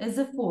body as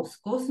a force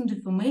causing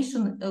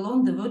deformation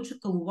along the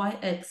vertical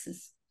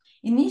y-axis.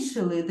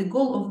 Initially, the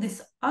goal of this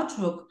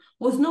artwork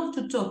was not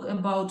to talk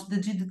about the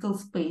digital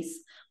space,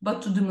 but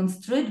to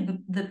demonstrate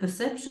the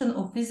perception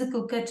of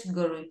physical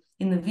category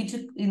in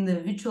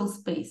the virtual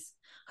space.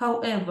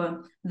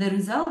 However, the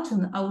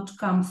resulting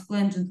outcome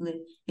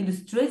splendidly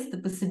illustrates the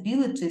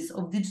possibilities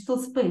of digital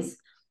space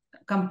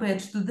compared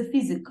to the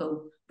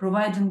physical,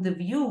 providing the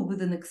viewer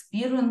with an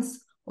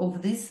experience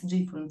of these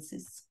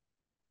differences.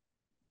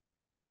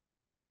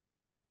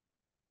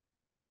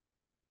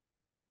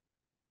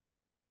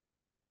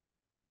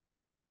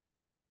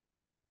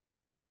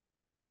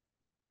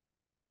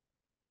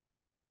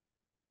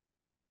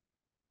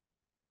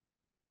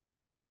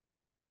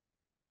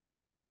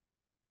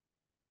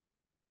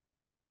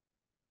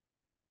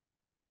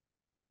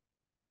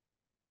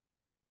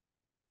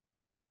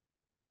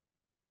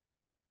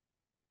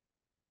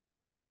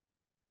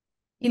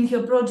 In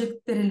her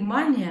project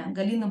Perilmania,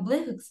 Galina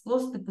Blech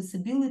explores the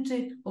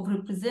possibility of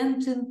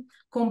representing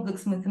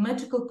complex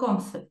mathematical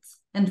concepts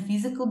and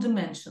physical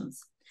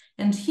dimensions.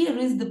 And here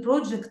is the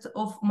project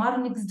of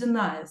Marnix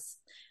Denias.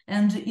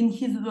 And in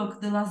his work,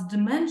 The Last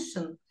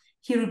Dimension,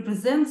 he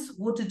represents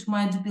what it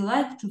might be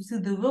like to see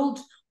the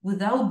world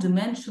without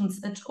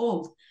dimensions at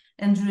all,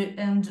 and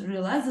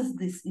realizes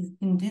this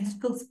in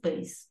digital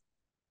space.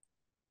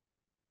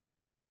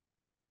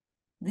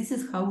 This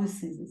is how he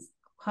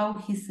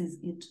sees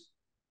it.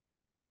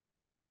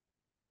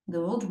 The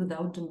world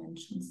without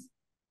dimensions.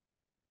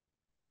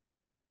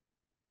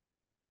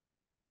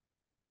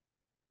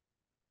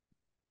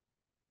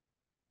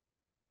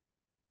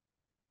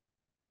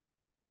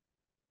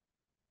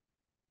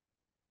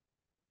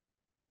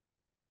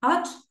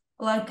 Art,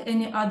 like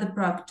any other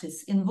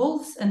practice,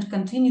 involves and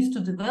continues to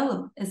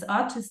develop as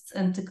artists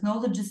and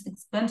technologists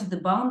expand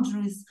the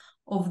boundaries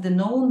of the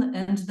known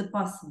and the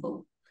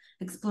possible.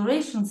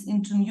 explorations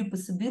into new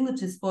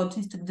possibilities for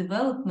artistic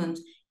development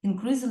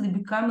increasingly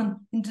becoming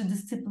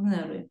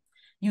interdisciplinary,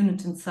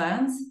 unit in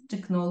science,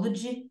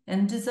 technology,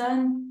 and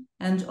design.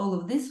 And all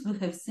of this we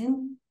have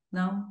seen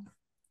now.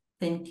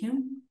 Thank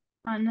you.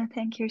 Anna,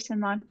 thank you so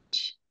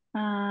much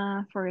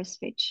for your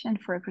speech and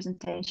for your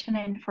presentation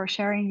and for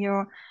sharing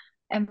your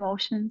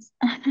emotions.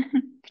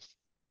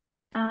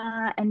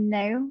 And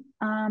now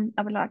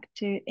I would like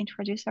to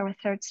introduce our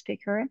third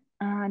speaker,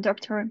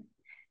 Dr.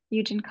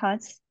 Eugene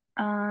Katz.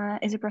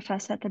 Is a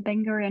professor at the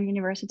Ben Gurion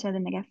University of the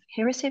Negev.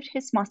 He received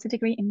his master's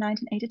degree in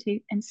 1982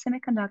 in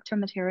semiconductor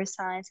material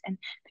science and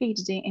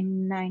PhD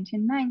in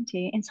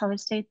 1990 in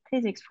solid-state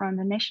physics from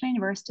the National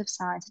University of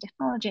Science and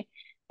Technology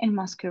in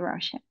Moscow,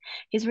 Russia.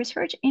 His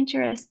research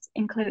interests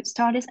include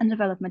studies and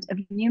development of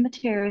new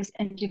materials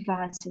and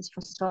devices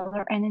for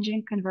solar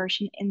energy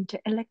conversion into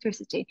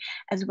electricity,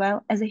 as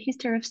well as a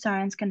history of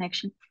science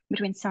connection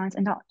between science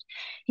and art.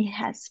 He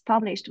has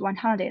published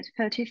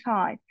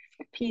 145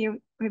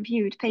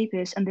 peer-reviewed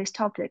papers on these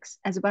topics,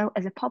 as well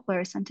as a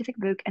popular scientific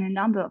book and a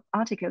number of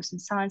articles in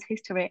science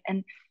history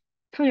and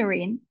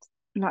fullerene,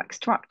 like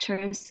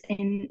structures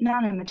in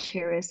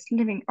nanomaterials,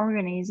 living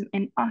organisms,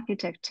 and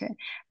architecture.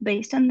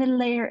 Based on the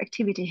layer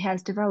activity he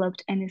has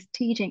developed and is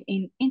teaching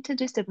in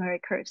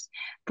interdisciplinary course,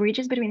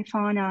 bridges between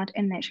fine art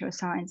and natural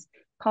science,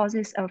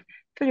 causes of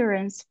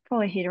fullerene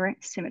polyhedral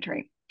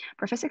symmetry.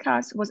 Professor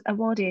Katz was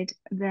awarded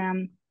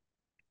the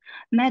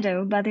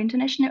medal by the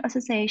International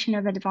Association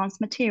of Advanced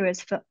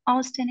Materials for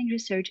outstanding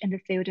research in the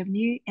field of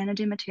new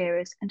energy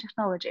materials and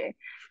technology.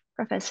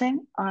 Professor,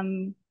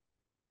 I'm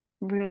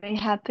really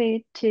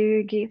happy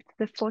to give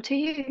the floor to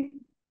you.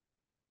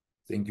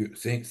 Thank you.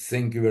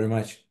 Thank you very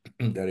much,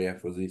 Daria,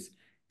 for this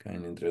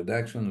kind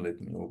introduction. Let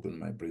me open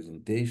my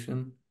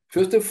presentation.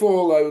 First of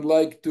all, I would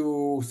like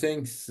to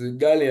thank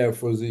Galia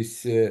for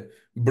this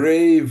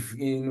brave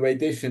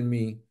invitation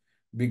me,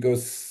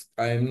 because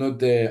I'm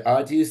not an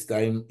artist,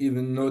 I'm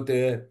even not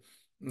a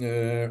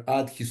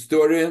art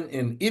historian,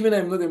 and even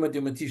I'm not a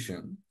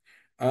mathematician.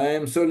 I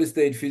am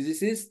solid-state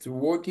physicist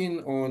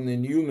working on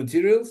new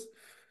materials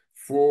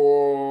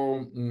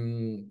for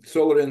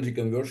solar energy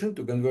conversion,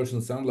 to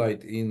conversion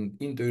sunlight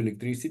into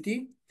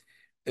electricity.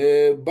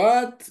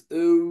 But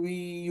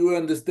you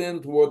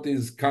understand what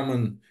is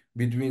common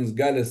between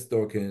Galia's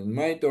talk and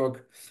my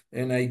talk,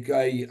 and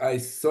I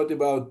thought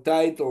about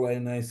title,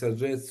 and I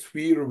suggest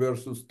sphere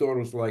versus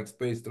torus-like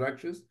space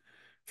structures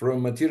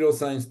from material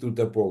science to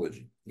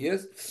topology.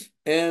 Yes,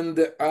 and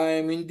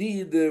I'm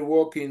indeed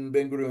working in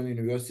Ben Gurion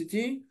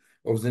University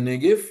of the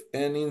Negev,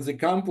 and in the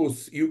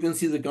campus, you can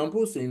see the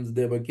campus in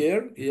the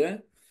Baker, yeah,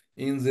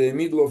 in the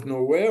middle of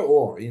nowhere,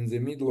 or in the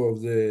middle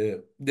of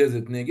the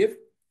desert Negev.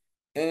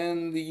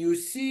 And you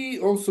see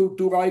also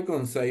two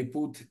icons I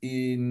put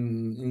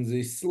in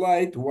this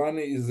slide. One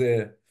is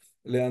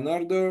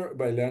Leonardo,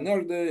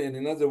 and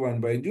another one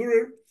by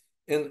Dürer.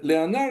 And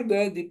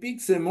Leonardo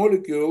depicts a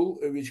molecule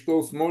which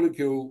calls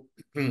molecule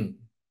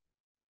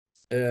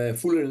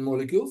fullerene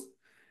molecules.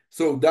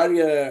 So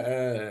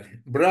Daria,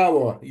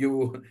 bravo,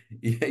 you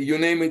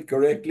name it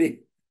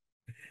correctly.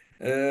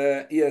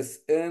 Yes,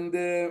 and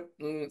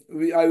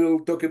I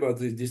will talk about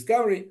this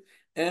discovery.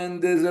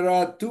 And there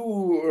are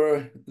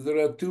two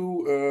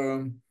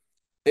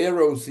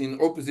arrows in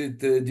opposite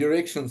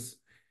directions.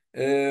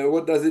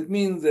 What does it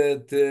mean?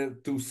 That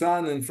to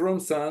sun and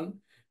from sun,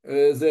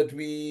 that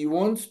we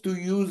want to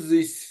use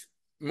these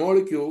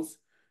molecules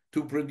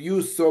to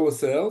produce solar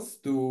cells,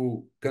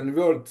 to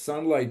convert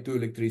sunlight to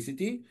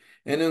electricity,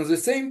 and at the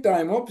same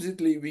time,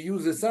 oppositely, we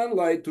use the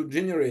sunlight to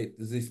generate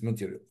this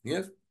material.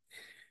 Yes.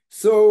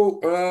 So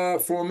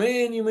for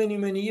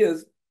many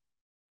years,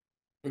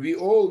 we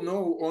all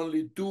know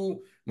only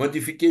two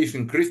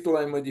modification,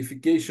 crystalline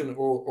modification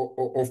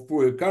of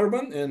pure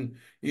carbon, and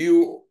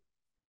you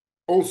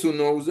also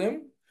know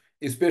them,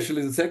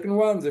 especially the second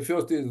one. The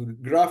first is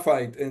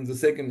graphite and the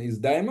second is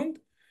diamond.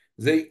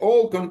 They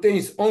all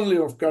contains only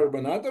of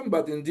carbon atom,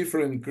 but in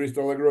different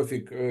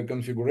crystallographic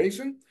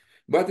configuration.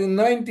 But in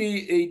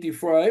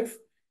 1985,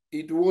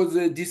 it was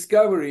a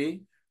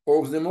discovery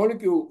of the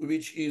molecule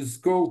which is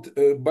called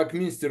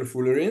Buckminster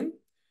fullerene,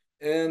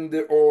 and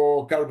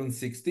or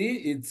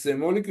carbon-60. It's a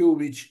molecule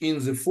which in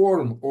the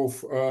form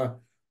of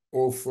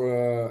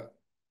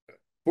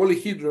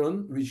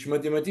polyhedron, which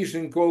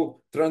mathematicians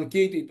call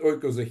truncated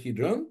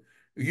icosahedron.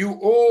 You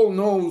all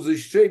know the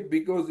shape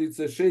because it's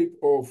a shape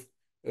of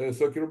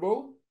soccer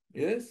ball,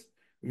 yes,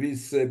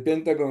 with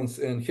pentagons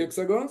and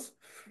hexagons.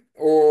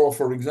 Or,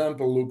 for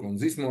example, look on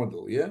this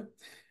model, yeah?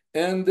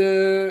 And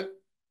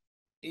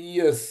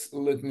yes,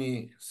 let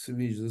me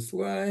switch the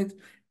slide.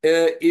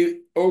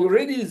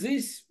 Already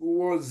this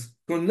was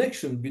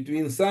connection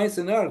between science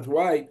and art.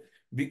 Why?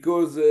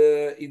 Because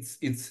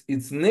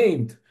it's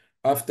named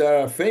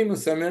after a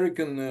famous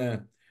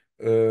American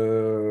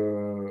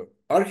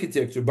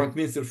architect,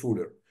 Buckminster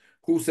Fuller,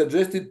 who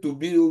suggested to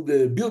build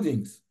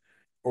buildings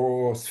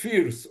or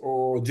spheres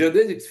or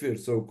geodetic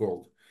spheres,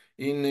 so-called,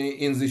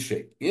 in this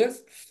shape.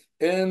 Yes,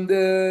 and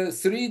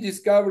three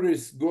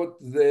discoveries got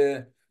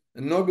the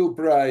Nobel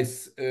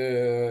Prize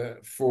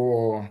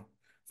for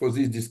for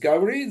this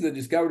discovery. The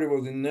discovery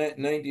was in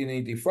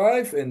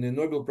 1985 and the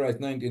Nobel Prize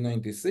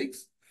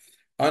 1996.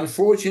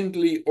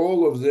 Unfortunately,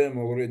 all of them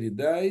already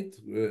died.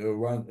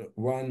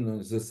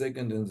 One, the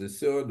second and the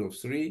third of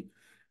three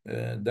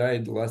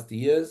died last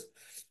years.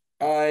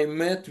 I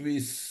met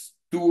with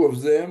two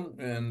of them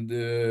and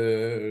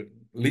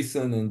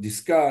listened and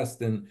discussed,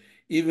 and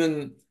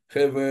even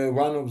have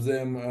one of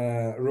them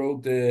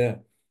wrote a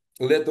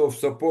letter of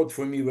support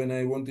for me when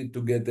I wanted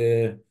to get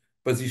a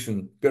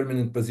position,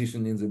 permanent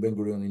position in the Ben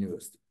Gurion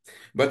University.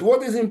 But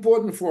what is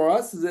important for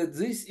us is that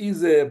this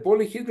is a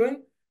polyhedron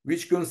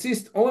which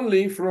consists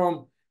only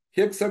from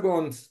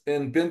hexagons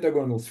and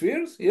pentagonal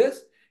spheres,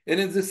 yes? And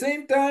at the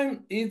same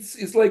time,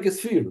 it's like a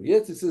sphere,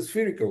 yes? It's a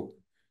spherical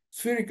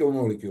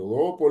molecule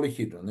or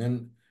polyhedron.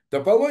 And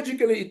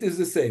topologically, it is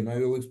the same. I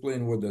will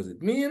explain what does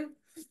it mean.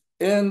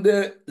 And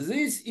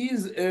this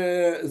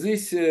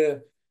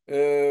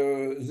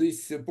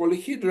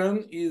polyhedron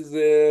is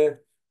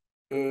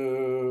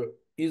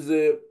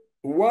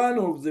one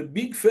of the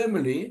big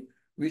family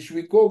which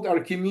we called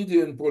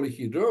Archimedean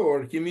polyhedra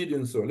or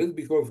Archimedean solid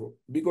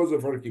because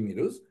of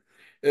Archimedes.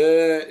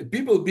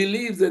 People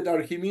believe that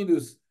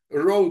Archimedes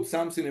wrote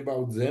something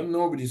about them.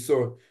 Nobody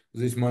saw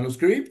this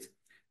manuscript.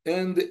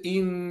 And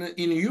in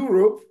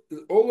Europe,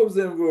 all of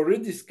them were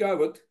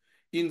rediscovered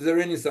in the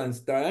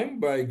Renaissance time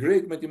by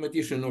great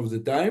mathematicians of the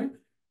time.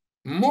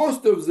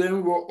 Most of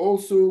them were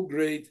also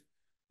great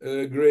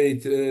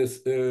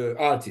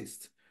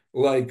artists,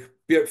 like,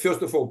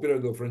 first of all, Piero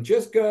del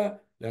Francesca,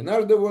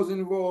 Leonardo was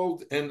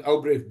involved, and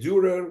Albrecht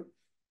Dürer,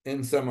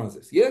 and some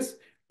others. Yes,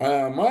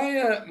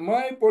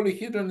 my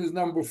polyhedron is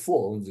number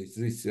 4 on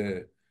this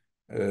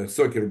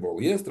soccer ball.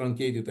 Yes,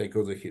 truncated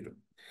icosahedron.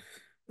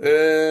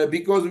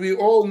 Because we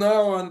all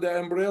now under the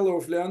umbrella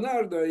of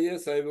Leonardo.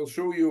 Yes, I will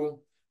show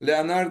you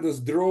Leonardo's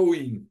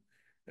drawing.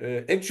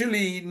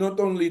 Actually, not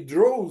only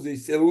draws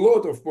this a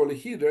lot of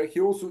polyhedra, he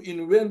also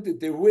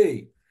invented a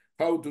way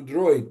how to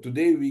draw it.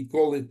 Today we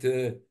call it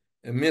a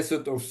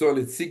method of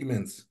solid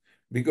segments,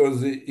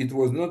 because it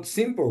was not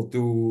simple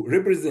to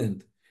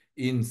represent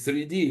in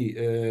 3D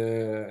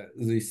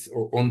this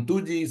on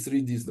 2D,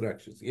 3D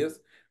structures. Yes,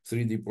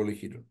 3D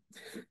polyhedron.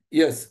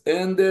 Yes,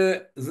 and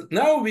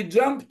now we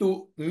jump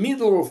to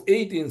middle of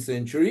 18th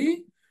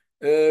century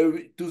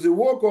to the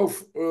work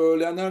of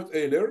Leonhard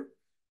Euler,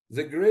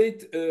 the great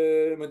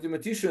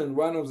mathematician,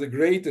 one of the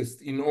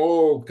greatest in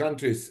all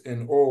countries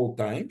and all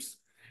times,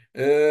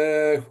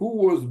 who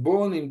was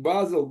born in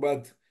Basel,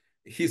 but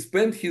he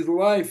spent his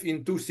life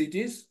in two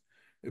cities,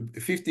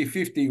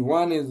 50-50.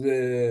 One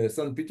is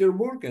St.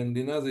 Petersburg and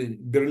another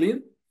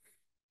Berlin.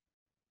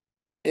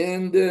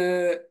 And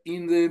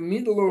in the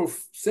middle of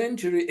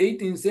century,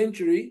 18th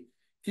century,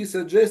 he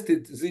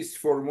suggested this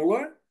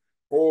formula,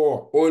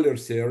 or Euler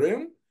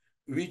theorem,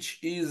 which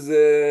is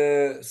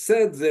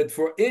said that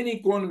for any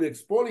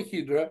convex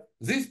polyhedra,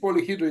 this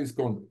polyhedra is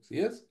convex,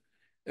 yes?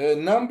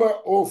 Number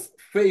of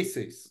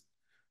faces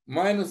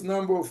minus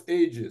number of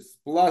edges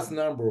plus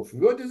number of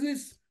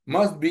vertices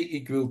must be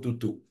equal to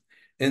 2.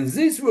 And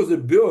this was the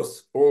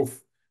birth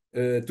of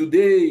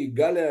today,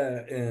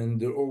 Galia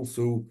and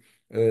also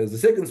the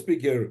second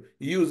speaker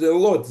use a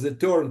lot the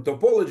term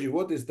topology.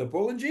 What is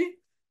topology?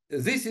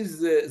 This is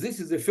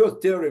the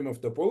first theorem of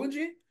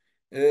topology.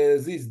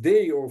 This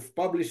day of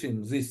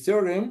publishing this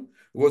theorem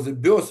was the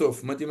birth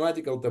of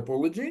mathematical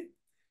topology.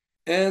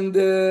 And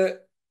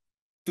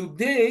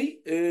today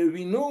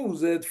we know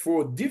that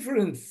for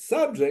different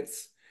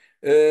subjects,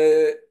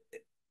 the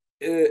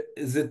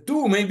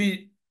two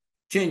maybe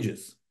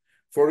changes.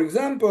 For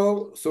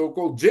example,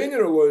 so-called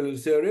general Euler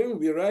theorem,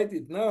 we write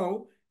it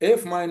now,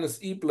 f minus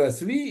e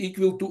plus v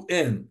equal to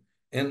n.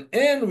 And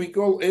n we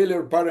call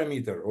Euler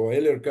parameter or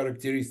Euler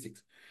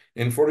characteristics.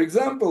 And for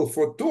example,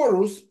 for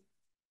torus,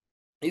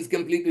 it's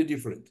completely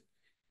different.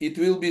 It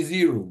will be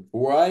 0.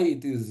 Why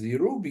it is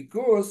 0?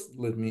 Because,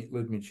 let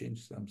me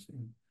change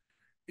something.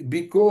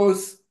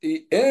 Because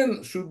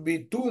n should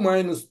be 2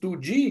 minus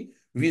 2g,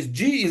 with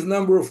g is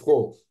number of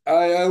holes.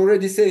 I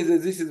already say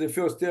that this is the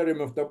first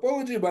theorem of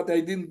topology, but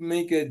I didn't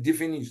make a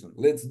definition.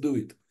 Let's do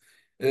it.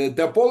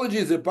 Topology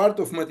is a part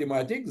of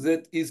mathematics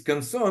that is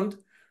concerned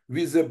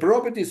with the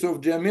properties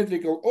of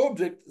geometrical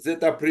objects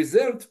that are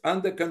preserved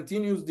under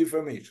continuous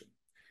deformation.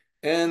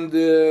 And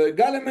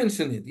Gala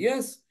mentioned it,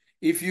 yes?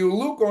 If you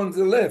look on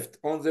the left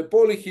on the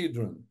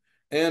polyhedron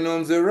and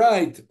on the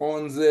right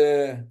on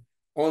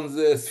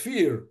the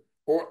sphere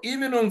or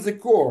even on the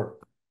core,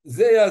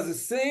 they are the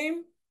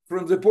same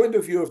from the point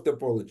of view of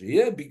topology,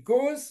 yeah?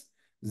 Because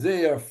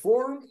their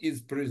form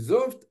is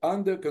preserved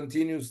under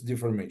continuous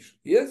deformation,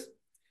 yes?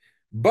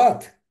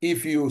 But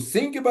if you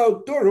think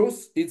about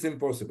torus, it's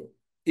impossible.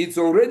 It's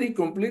already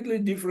completely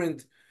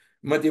different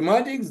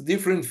mathematics,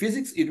 different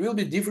physics. It will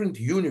be different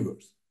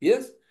universe.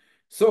 Yes?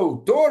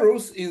 So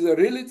torus is a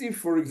relative,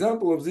 for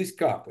example, of this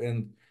cup.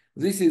 And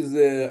this is,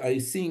 I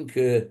think,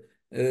 a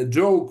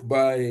joke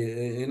by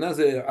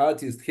another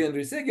artist,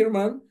 Henry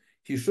Segerman.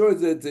 He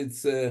shows that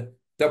it's a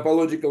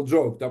topological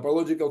joke,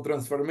 topological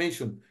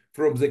transformation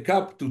from the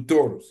cup to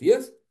torus.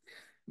 Yes?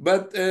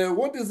 But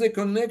what is the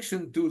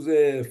connection to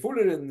the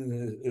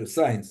Fullerian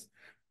science?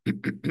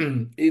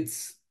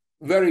 It's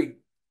very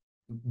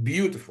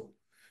beautiful.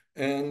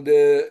 And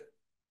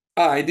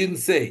I didn't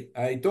say.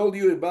 I told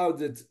you about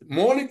that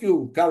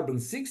molecule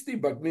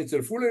carbon-60, but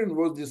Mr. Fullerton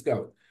was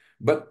discovered.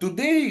 But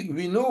today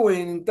we know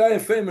an entire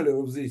family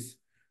of these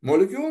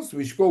molecules,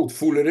 which called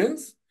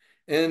fullerenes,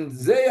 and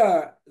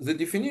the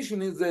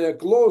definition is they are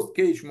closed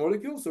cage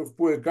molecules of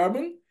pure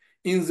carbon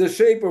in the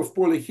shape of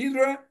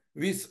polyhedra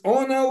with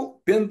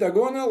onal,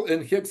 pentagonal,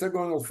 and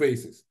hexagonal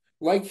faces.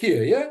 Like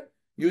here, yeah?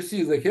 You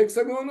see the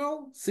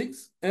hexagonal,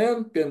 6,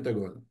 and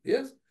pentagonal,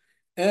 yes?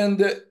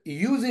 And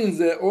using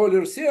the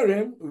Euler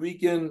theorem, we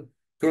can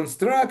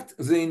construct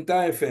the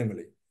entire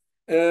family.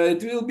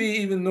 It will be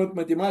even not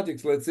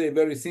mathematics, let's say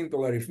very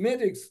simple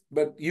arithmetics,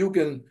 but you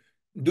can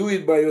do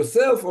it by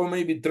yourself or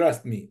maybe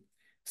trust me.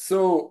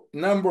 So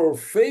number of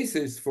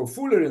faces for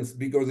fullerenes,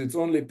 because it's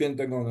only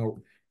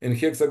pentagonal and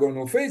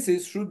hexagonal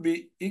faces, should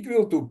be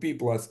equal to P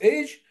plus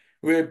H,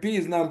 where P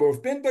is number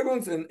of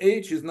pentagons and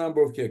H is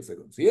number of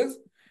hexagons, yes?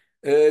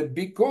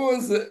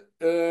 Because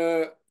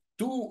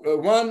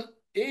one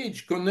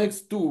H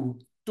connects two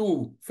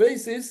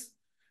faces,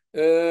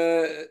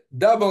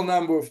 double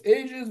number of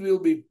edges will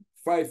be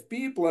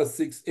 5P plus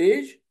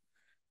 6H,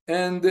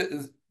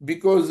 and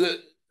because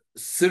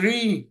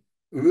three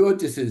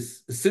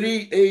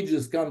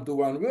edges come to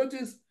one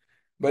vertex,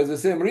 by the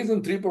same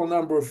reason, triple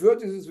number of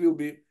vertices will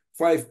be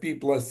 5P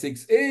plus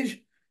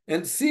 6H,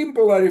 and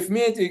simple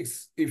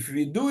arithmetics, if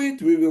we do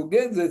it, we will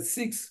get that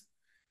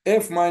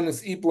 6F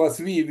minus E plus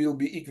V will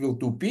be equal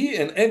to P,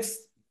 and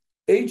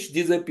H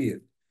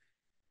disappeared.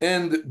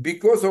 And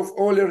because of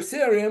Euler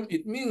theorem,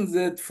 it means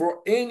that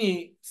for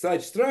any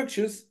such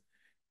structures,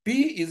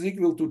 P is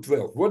equal to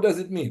 12. What does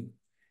it mean?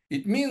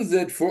 It means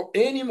that for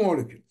any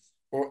molecules,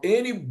 or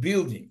any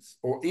buildings,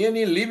 or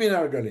any living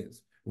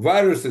organisms,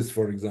 viruses,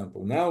 for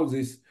example, now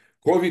this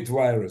COVID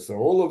virus, or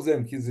all of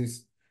them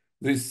has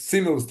these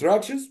similar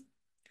structures.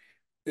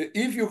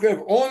 If you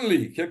have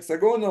only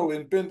hexagonal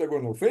and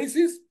pentagonal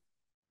faces,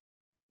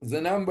 the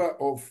number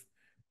of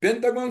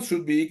pentagons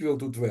should be equal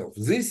to 12.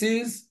 This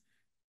is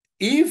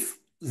if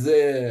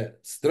the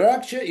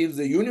structure is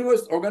the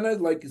universe organized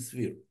like a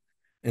sphere.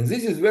 And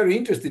this is very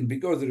interesting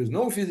because there is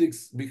no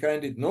physics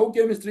behind it, no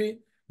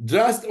chemistry,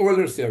 just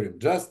Euler theorem,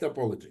 just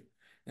topology.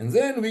 And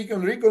then we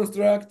can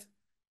reconstruct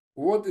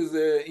what is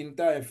the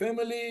entire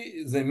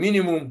family. The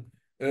minimum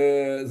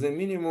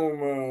fullerene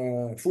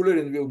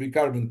will be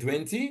carbon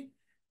 20,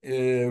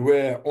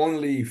 where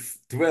only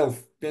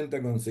 12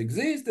 pentagons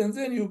exist, and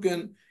then you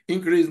can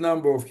increase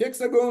number of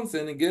hexagons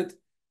and get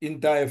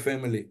entire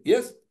family.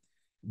 Yes?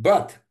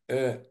 But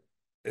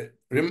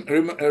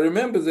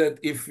remember that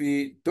if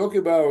we talk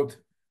about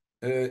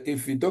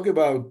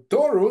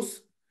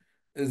torus,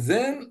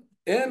 then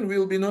n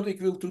will be not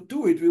equal to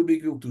 2, it will be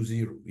equal to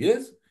 0.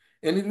 Yes,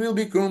 and it will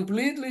be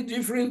completely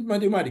different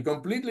mathematics,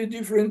 completely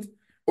different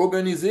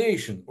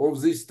organization of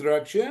this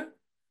structure,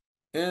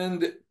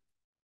 and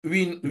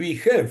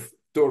we have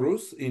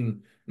torus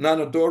in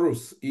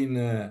nanotorus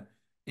in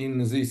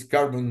these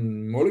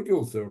carbon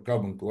molecules or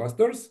carbon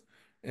clusters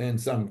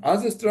and some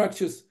other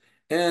structures.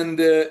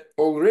 And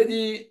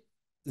already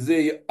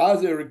they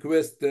either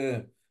request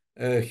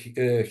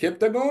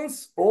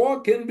heptagons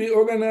or can be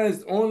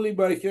organized only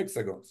by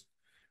hexagons.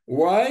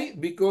 Why?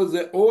 Because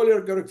the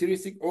Euler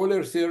characteristic,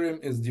 Euler theorem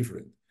is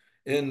different.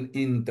 And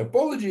in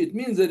topology, it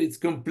means that it's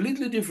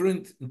completely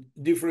different.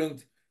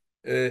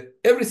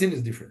 Everything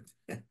is different.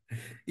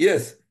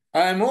 Yes,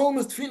 I'm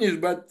almost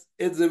finished, but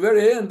at the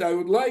very end, I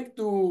would like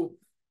to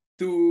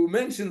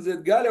mention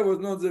that Galia was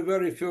not the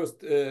very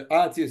first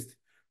artist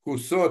who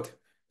thought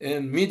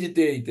and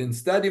meditate and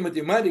study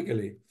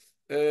mathematically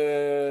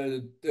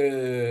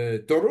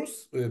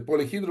torus,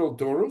 polyhedral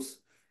torus.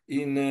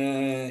 In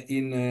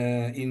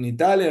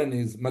Italian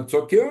is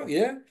Mazzocchio,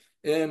 yeah.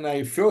 And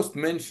I first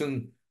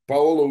mentioned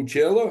Paolo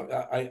Uccello.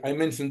 I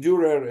mentioned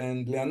Dürer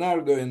and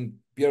Leonardo and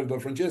Pier della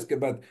Francesca,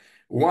 but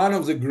one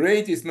of the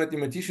greatest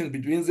mathematicians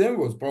between them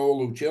was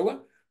Paolo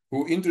Uccello,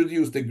 who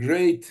introduced a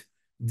great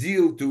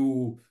deal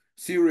to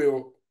theory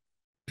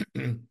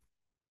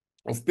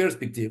of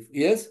perspective,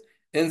 yes.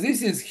 And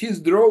this is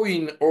his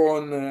drawing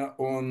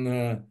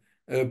on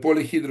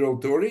polyhedral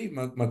tori,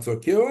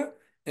 Mazzocchio,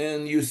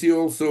 and you see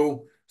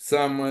also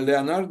some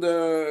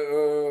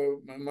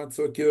Leonardo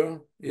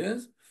Mazzocchio,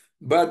 yes.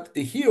 But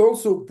he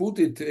also put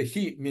it,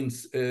 he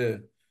means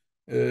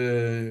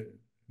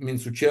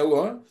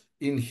Uccello,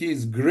 in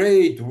his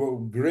great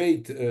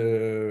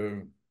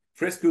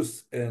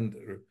frescoes and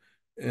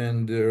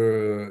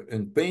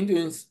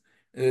paintings.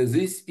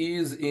 This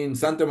is in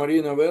Santa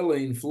Maria Novella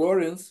in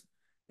Florence,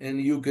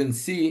 and you can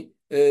see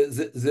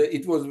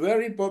it was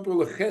very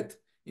popular hat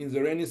in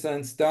the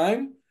Renaissance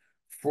time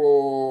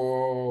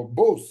for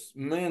both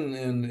men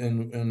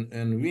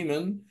and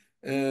women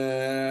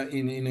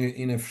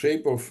in a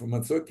shape of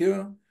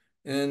Mazzocchio.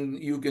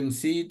 And you can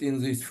see it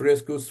in these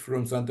frescoes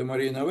from Santa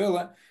Maria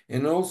Novella,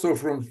 and also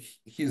from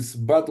his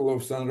Battle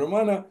of San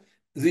Romano.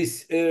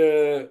 These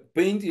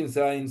paintings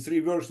are in three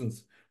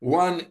versions.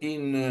 One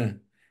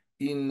in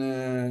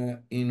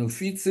in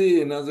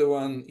Uffizi, another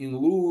one in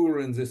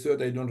Louvre, and the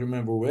third I don't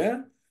remember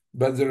where,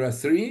 but there are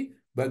three.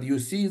 But you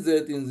see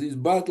that in this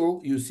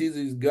battle, you see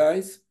these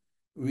guys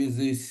with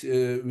this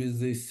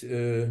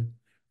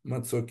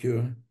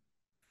Matsokyo.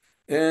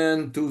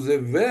 And to the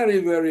very,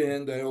 very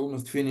end, I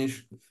almost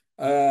finished.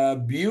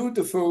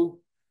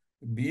 Beautiful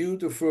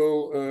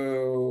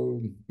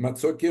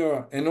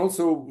Matsokyo, and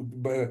also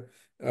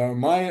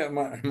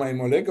my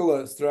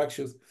molecular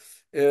structures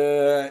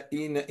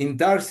in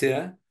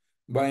Intarsia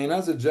by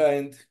another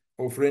giant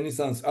of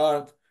Renaissance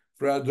art,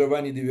 Fra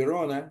Giovanni di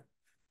Verona.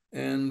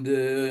 And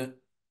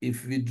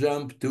if we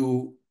jump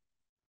to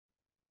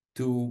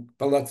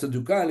Palazzo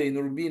Ducale in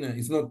Urbina,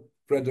 it's not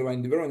Fra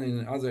Giovanni di Verona,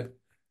 another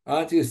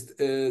artist.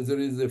 There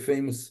is a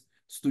famous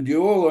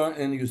Studiola,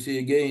 and you see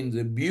again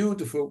the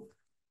beautiful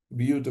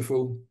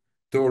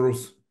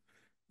Taurus.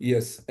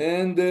 Yes,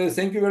 and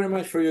thank you very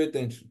much for your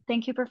attention.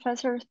 Thank you,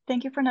 Professor.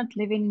 Thank you for not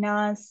leaving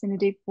us in the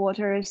deep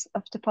waters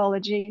of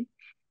topology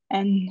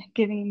and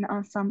giving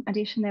us some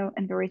additional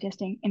and very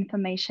interesting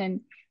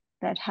information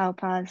that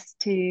help us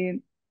to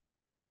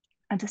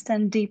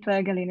understand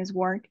deeper Galina's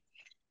work.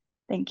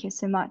 Thank you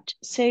so much.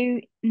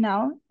 So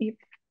now, if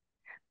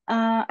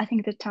I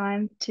think the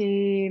time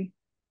to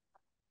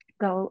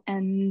go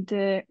and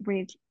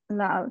read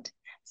aloud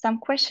some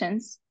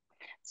questions.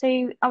 So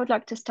I would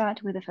like to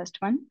start with the first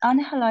one.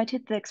 Anna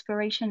highlighted the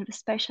exploration of a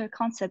spatial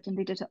concept in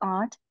digital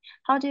art.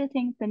 How do you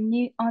think the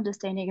new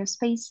understanding of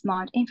space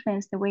might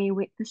influence the way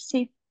we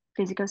perceive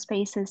physical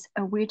spaces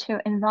or virtual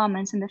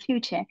environments in the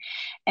future?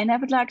 And I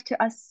would like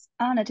to ask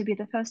Anna to be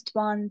the first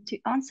one to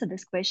answer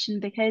this question,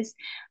 because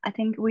I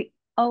think we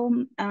all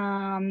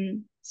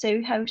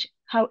saw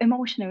how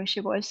emotional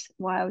she was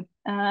while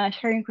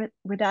sharing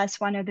with us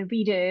one of the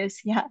videos,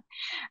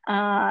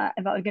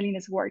 about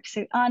Galina's work.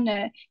 So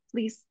Anna,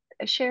 please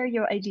share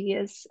your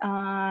ideas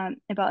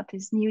about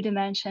these new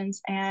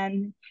dimensions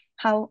and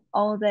how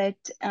all that,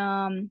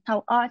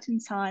 how art and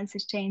science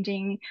is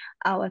changing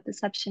our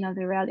perception of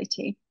the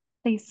reality.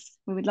 Please,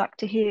 we would like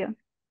to hear.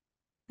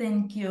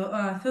 Thank you.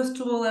 First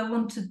of all, I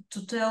wanted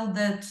to tell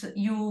that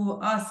you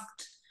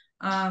asked,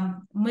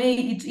 may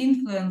it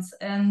influence,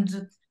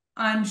 and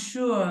I'm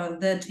sure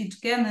that it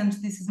can, and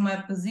this is my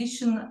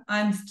position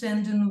I'm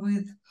standing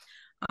with.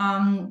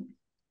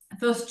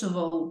 First of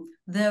all,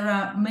 there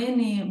are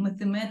many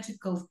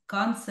mathematical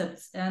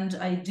concepts and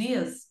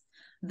ideas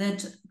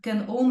that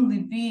can only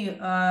be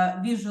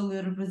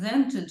visually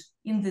represented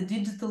in the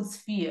digital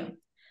sphere.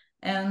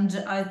 And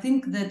I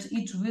think that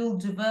it will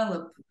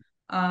develop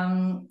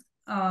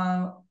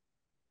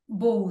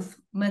both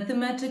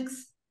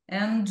mathematics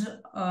and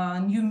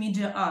new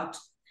media art.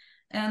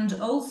 And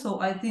also,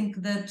 I think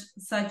that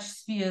such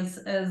spheres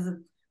as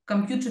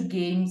computer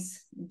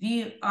games,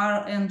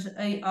 VR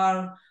and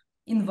AR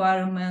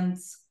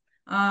environments,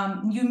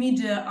 new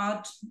media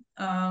art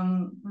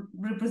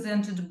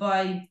represented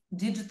by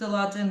digital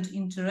art and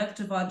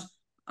interactive art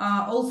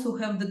also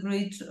have the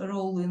great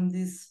role in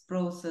this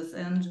process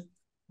and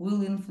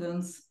will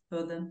influence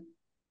further.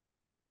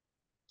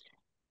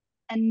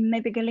 And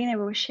maybe Galina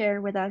will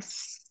share with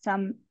us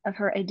some of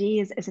her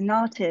ideas as an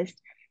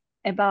artist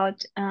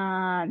about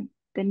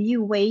the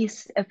new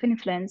ways of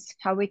influence,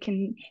 how we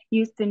can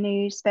use the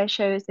new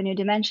specials, the new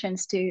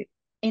dimensions to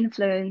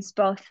influence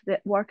both the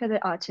work of the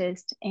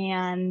artist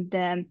and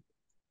the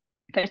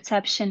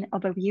perception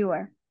of a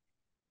viewer.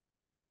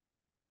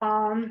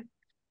 I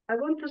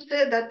want to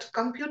say that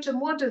computer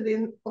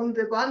modeling, on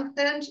the one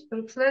hand,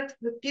 reflects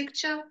the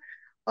picture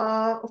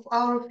of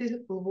our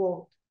physical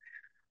world.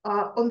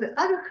 On the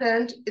other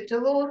hand, it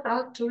allows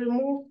us to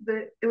remove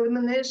the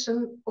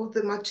elimination of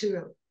the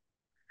material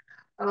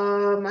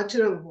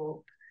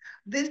world.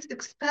 This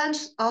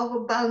expands our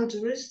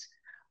boundaries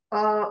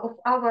of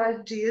our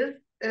ideas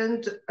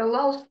and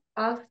allows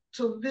us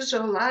to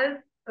visualize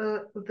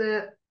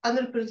the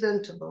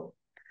unrepresentable.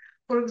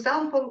 For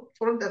example,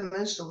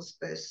 four-dimensional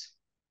space,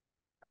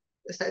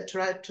 as I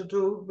tried to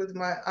do with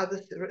my other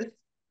theories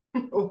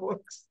of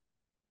works.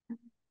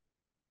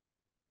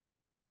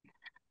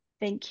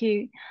 Thank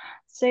you.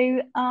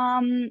 So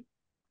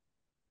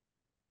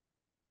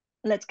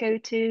let's go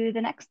to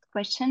the next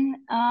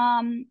question.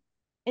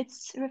 It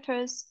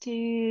refers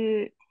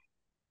to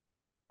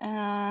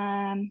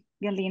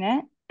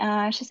Galina.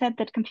 She said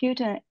that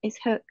computer is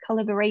her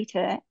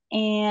collaborator,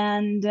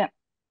 and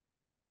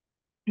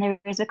there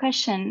is a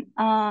question.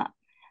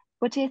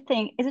 What do you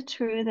think? Is it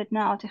true that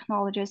now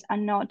technologies are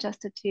not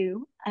just a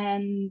tool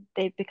and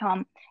they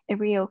become a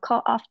real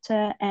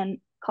co-author and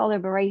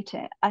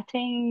collaborator? I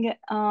think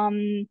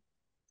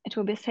it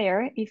will be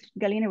fair if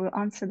Galina will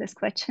answer this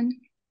question.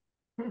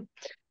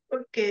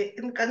 Okay,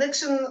 in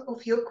connection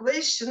of your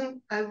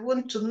question, I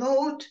want to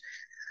note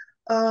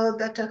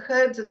that I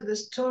heard the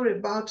story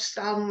about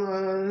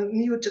some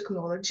new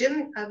technology.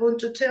 I want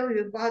to tell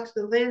you about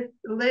the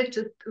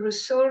latest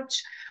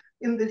research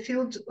in the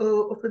field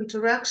of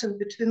interaction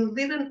between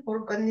living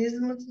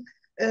organisms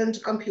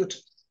and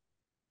computers.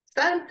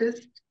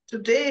 Scientists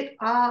today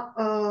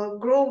are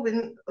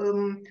growing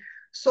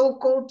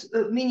so-called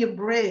mini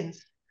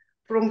brains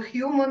from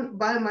human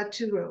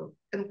biomaterial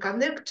and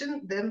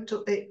connecting them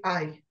to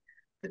AI.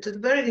 It is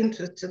very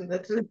interesting.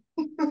 That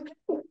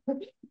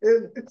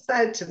is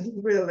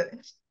exciting, really.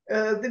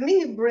 The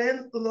mini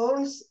brain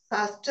learns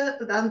faster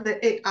than the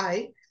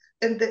AI,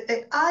 and the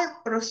AI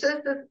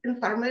processes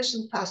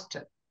information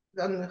faster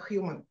than the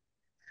human.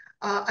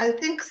 I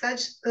think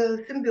such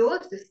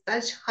symbiosis,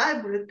 such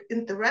hybrid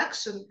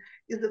interaction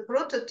is a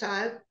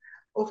prototype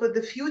of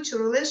the future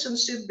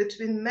relationship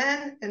between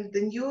man and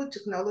the new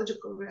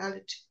technological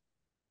reality.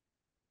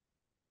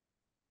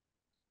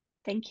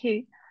 Thank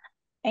you.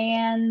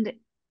 And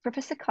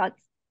Professor Kotz,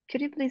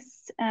 could you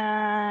please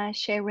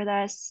share with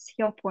us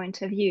your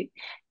point of view?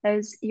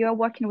 As you're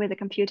working with a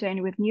computer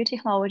and with new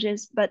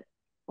technologies, but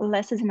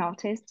less as an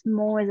artist,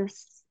 more as a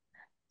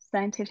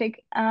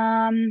scientific.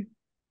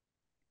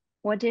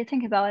 What do you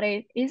think about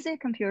it? Is a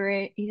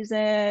computer, is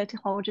a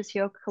technologist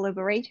your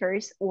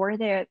collaborators, or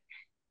they're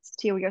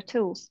still your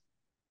tools?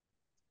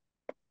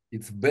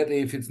 It's better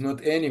if it's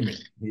not enemy,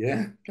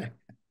 yeah?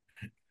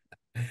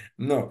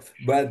 No,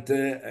 but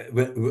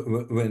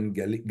when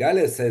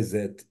Galia says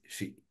that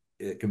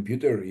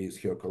computer is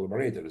her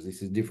collaborator,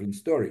 this is a different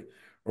story.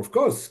 Of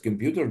course,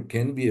 computer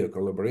can be a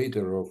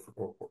collaborator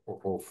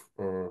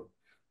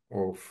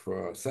of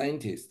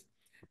scientists,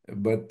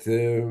 but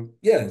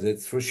yeah,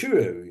 that's for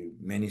sure.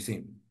 Many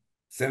things.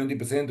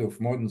 70% of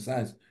modern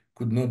science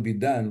could not be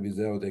done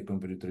without a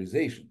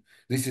computerization.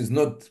 This is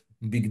not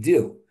big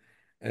deal.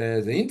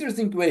 The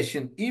interesting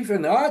question: if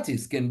an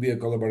artist can be a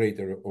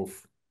collaborator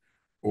of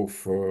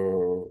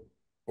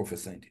a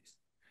scientist.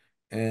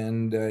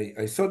 And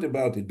I thought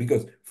about it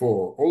because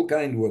for all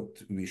kind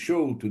what we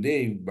show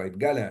today by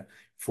Gala,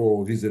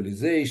 for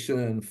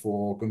visualization,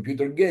 for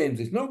computer games,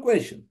 there's no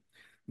question.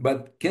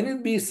 But can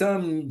it be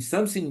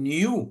something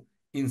new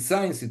in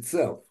science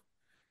itself?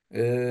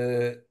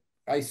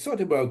 I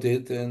thought about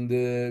it, and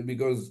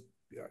because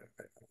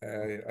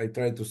I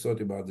tried to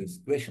thought about these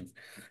questions.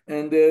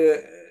 And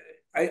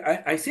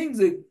I think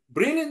the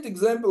brilliant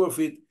example of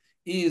it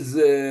is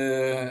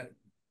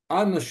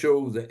Anna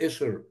shows the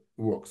Escher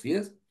works,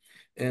 yes?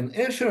 And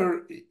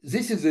Escher,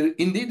 this is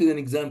indeed an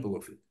example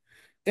of it.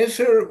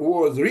 Escher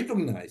was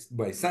recognized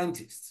by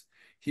scientists.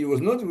 He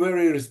was not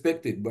very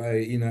respected by,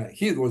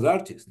 he was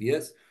artist,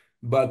 yes?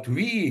 But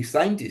we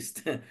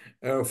scientists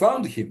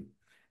found him.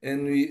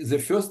 And the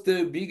first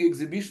big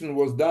exhibition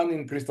was done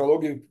in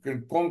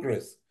Crystallogical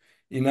Congress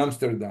in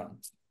Amsterdam.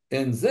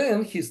 And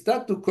then he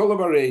started to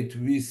collaborate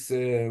with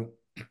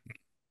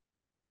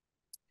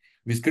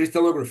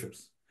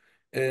crystallographers.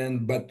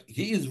 But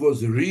he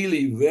was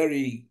really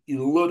a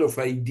lot of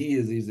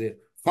ideas. He's a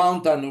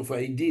fountain of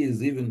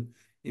ideas. Even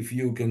if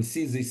you can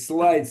see the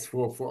slides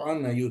for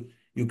Anna,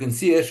 you can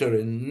see Escher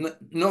and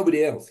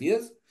nobody else,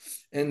 yes?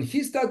 And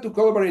he started to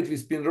collaborate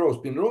with Penrose.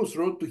 Penrose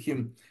wrote to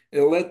him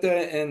a letter,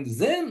 and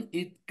then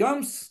it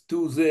comes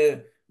to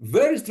the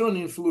very strong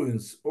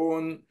influence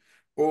on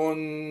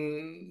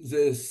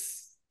the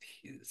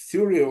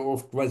theory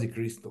of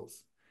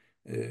quasi-crystals,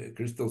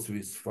 crystals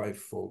with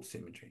five-fold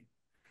symmetry.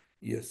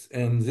 Yes,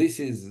 and this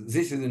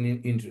is an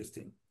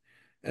interesting.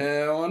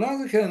 On the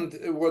other hand,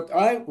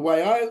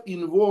 why I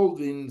involved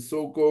in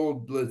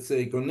so-called, let's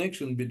say,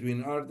 connection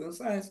between art and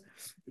science,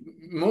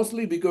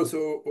 mostly because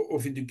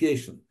of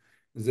education.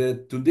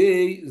 That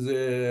today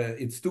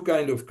it's two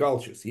kind of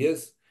cultures.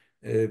 Yes,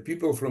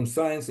 people from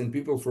science and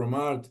people from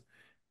art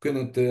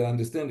cannot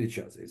understand each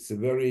other. It's a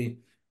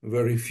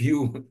very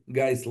few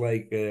guys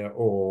like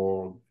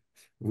or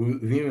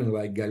women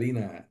like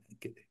Galina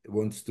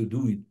wants to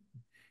do it,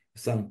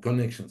 some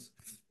connections.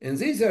 And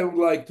this I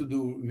would like to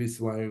do with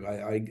why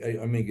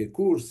I make a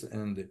course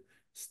and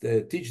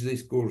teach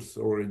this course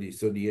already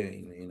 30 years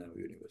in our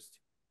university.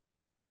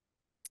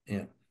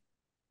 Yeah.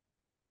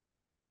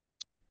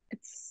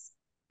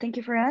 Thank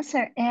you for your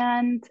answer.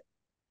 And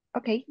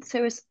okay,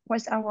 so it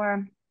was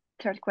our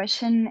third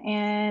question,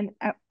 and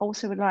I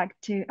also would like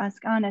to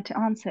ask Anna to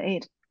answer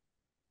it.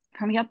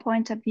 From your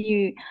point of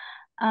view,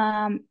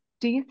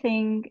 do you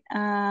think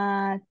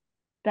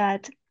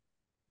that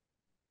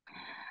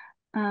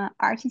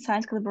art and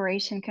science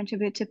collaboration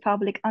contribute to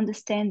public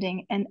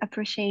understanding and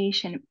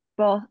appreciation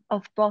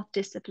of both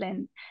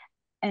discipline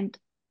and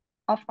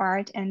of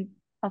art and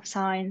of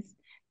science?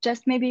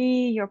 Just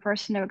maybe your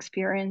personal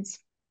experience.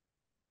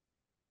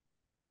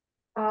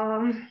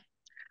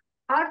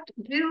 Art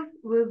deals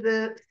with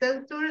the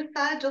sensory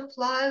side of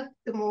life,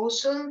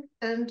 emotion,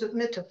 and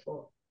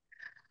metaphor.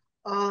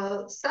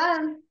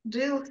 Science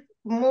deals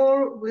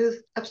more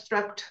with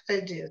abstract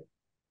ideas.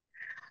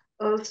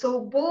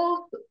 So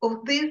both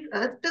of these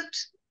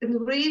aspects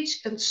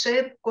enrich and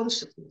shape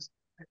consciousness,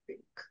 I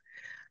think.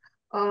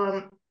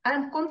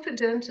 I'm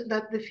confident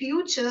that the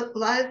future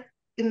lies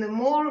in a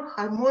more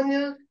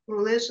harmonious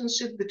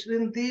relationship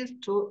between these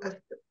two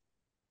aspects.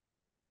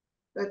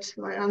 That's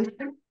my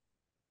answer.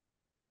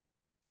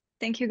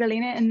 Thank you,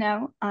 Galina. And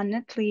now,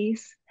 Anna,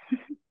 please.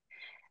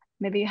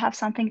 Maybe you have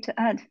something to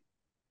add.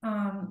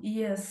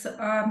 Yes,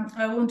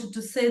 I wanted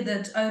to say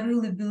that I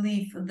really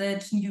believe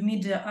that new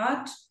media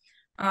art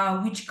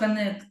which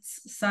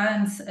connects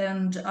science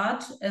and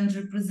art and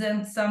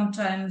represents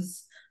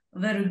sometimes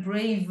very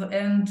brave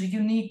and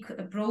unique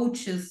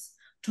approaches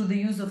to the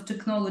use of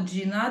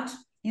technology in art,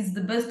 is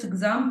the best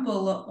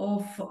example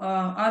of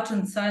art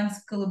and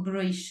science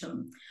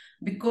collaboration,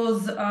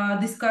 because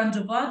this kind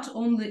of art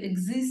only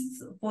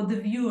exists for the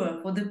viewer,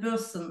 for the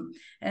person,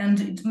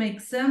 and it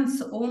makes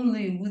sense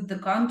only with the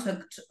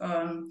contact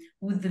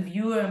with the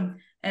viewer,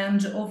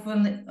 and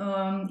often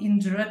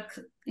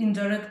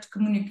indirect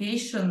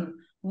communication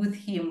with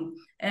him.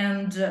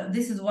 And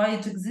this is why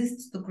it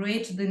exists, to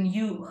create the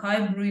new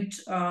hybrid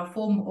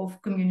form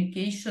of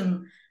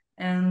communication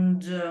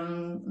and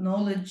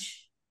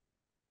knowledge.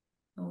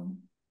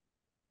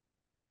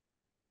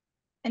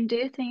 And do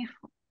you think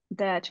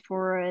that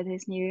for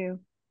this new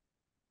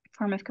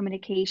form of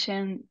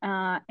communication,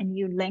 a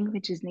new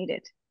language is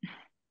needed?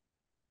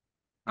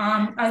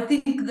 I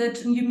think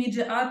that new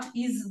media art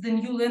is the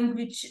new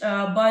language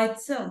by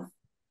itself.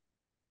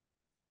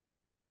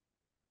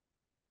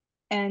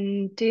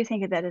 And do you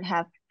think that it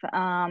have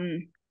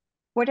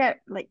what are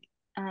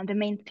the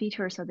main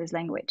features of this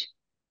language?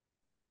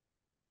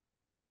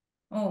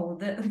 Oh,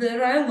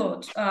 there are a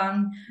lot.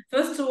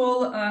 First of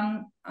all,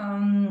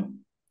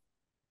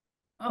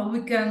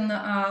 we can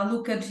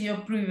look at your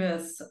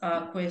previous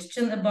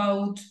question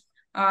about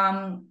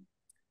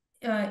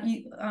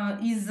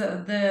is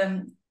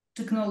the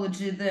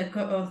technology the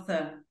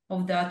co-author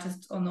of the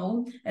artist or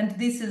no? And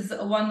this is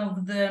one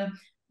of the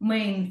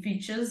main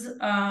features.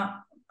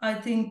 I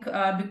think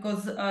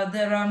because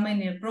there are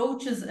many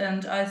approaches,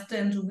 and I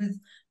stand with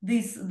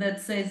this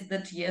that says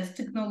that yes,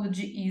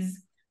 technology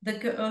is the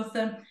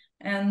co-author,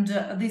 and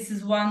this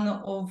is one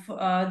of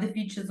the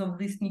features of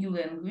this new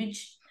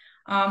language.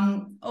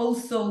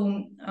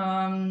 Also,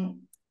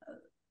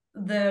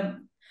 the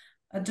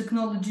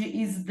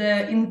technology is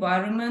the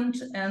environment,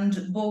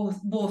 and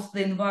both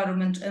the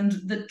environment and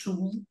the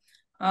tool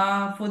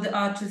for the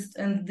artist,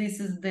 and this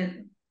is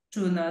the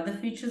two another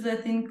features, I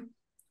think.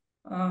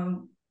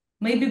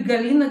 Maybe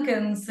Galina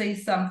can say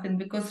something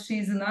because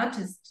she's an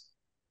artist.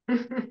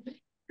 It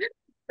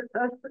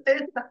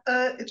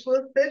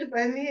was said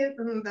by me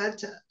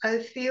that I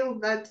feel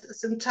that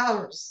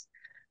centaurs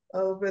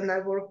when I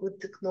work with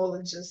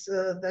technologies.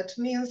 That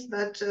means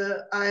that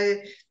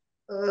I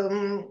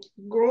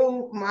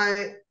grow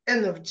my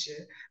energy,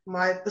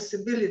 my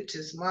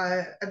possibilities,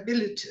 my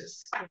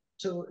abilities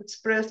to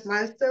express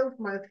myself,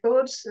 my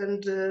thoughts,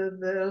 and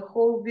the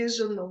whole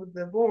vision of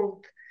the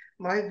world,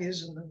 my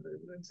vision of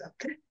it,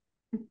 exactly.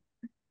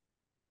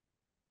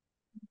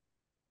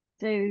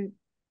 So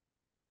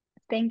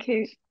thank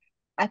you.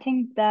 I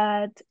think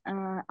that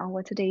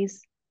our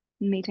today's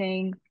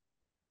meeting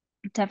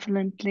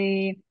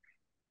definitely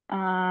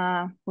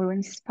will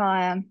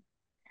inspire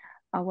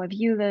our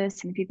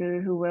viewers and people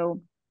who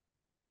will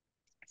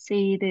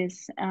see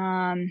this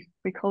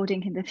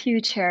recording in the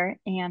future,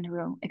 and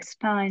will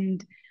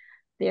expand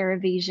their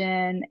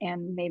vision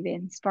and maybe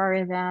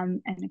inspire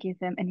them and give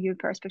them a new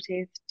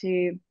perspective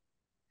to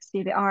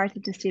see the art,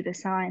 to see the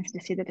science,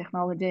 to see the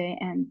technology,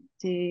 and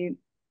to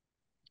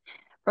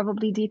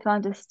probably deeply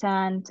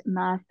understand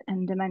math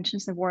and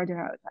dimensions of world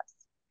around us.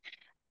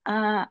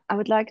 I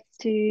would like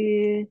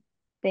to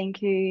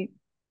thank you,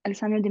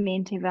 Alessandra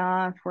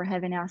Dementeva, for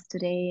having us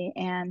today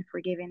and for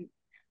giving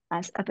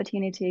us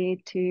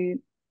opportunity to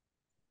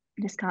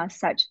discuss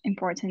such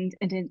important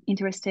and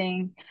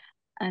interesting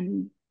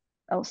and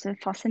also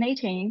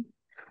fascinating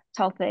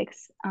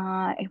topics.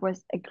 It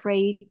was a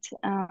great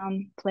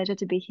pleasure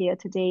to be here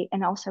today,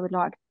 and also would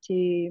like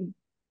to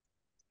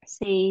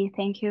say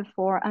thank you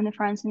for Anna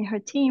France and her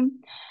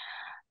team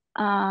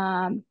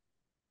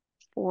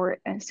for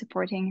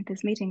supporting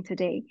this meeting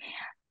today.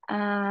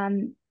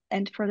 And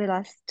for the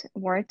last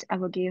word, I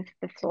will give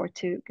the floor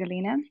to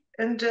Galina.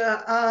 And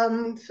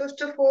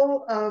first of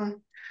all,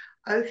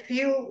 I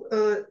feel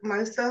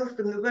myself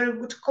in a very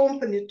good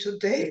company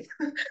today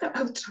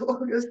after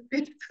all your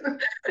speech,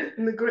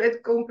 in a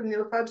great company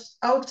of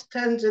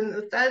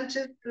outstanding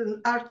scientists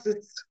and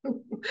artists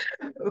of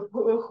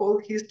the whole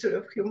history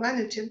of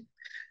humanity.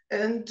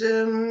 And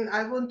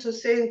I want to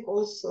thank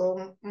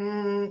also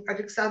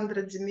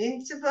Alexandra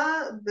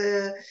Dementeva,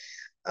 the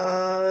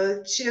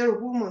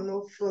chairwoman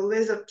of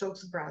Laser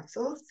Talks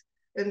Brussels,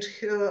 and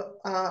her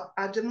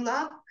Adam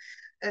Lab,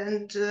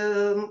 and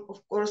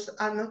of course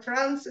Anna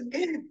France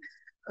again,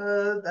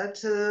 that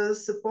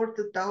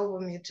supported our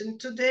meeting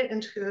today,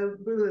 and her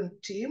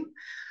brilliant team.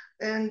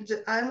 And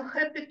I'm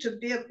happy to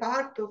be a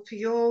part of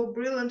your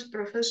brilliant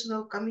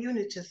professional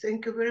community.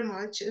 Thank you very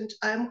much. And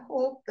I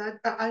hope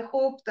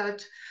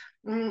that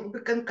we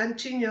can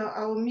continue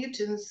our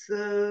meetings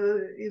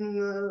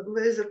in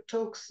Laser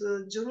Talks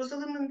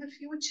Jerusalem in the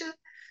future.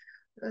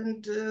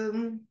 And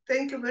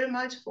thank you very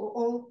much for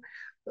all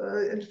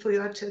and for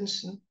your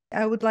attention.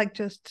 I would like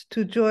just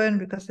to join,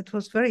 because it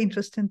was very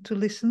interesting to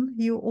listen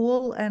you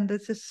all, and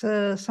this is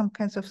some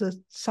kinds of the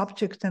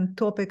subject and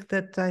topic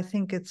that I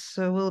think it's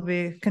will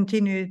be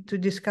continued to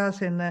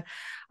discuss in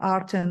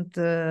art and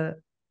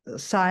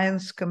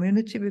science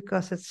community,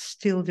 because it's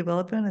still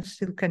developing and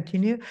still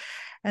continue.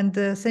 And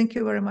thank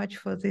you very much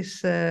for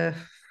this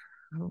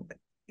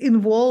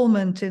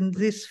involvement in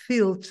this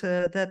field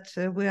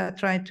that we are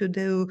trying to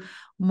do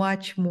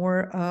much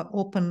more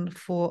open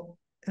for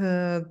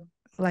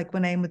like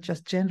when I'm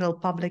just general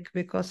public,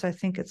 because I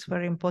think it's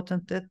very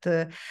important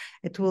that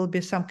it will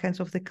be some kinds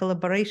of the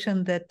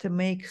collaboration that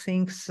make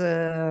things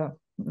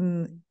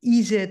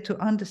easier to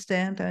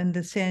understand and at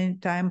the same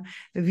time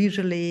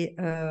visually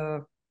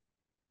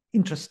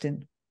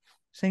interesting.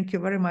 Thank you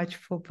very much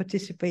for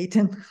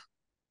participating.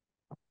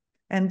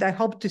 And I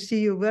hope to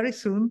see you very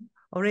soon,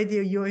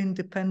 already your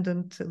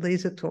independent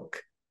laser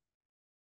talk.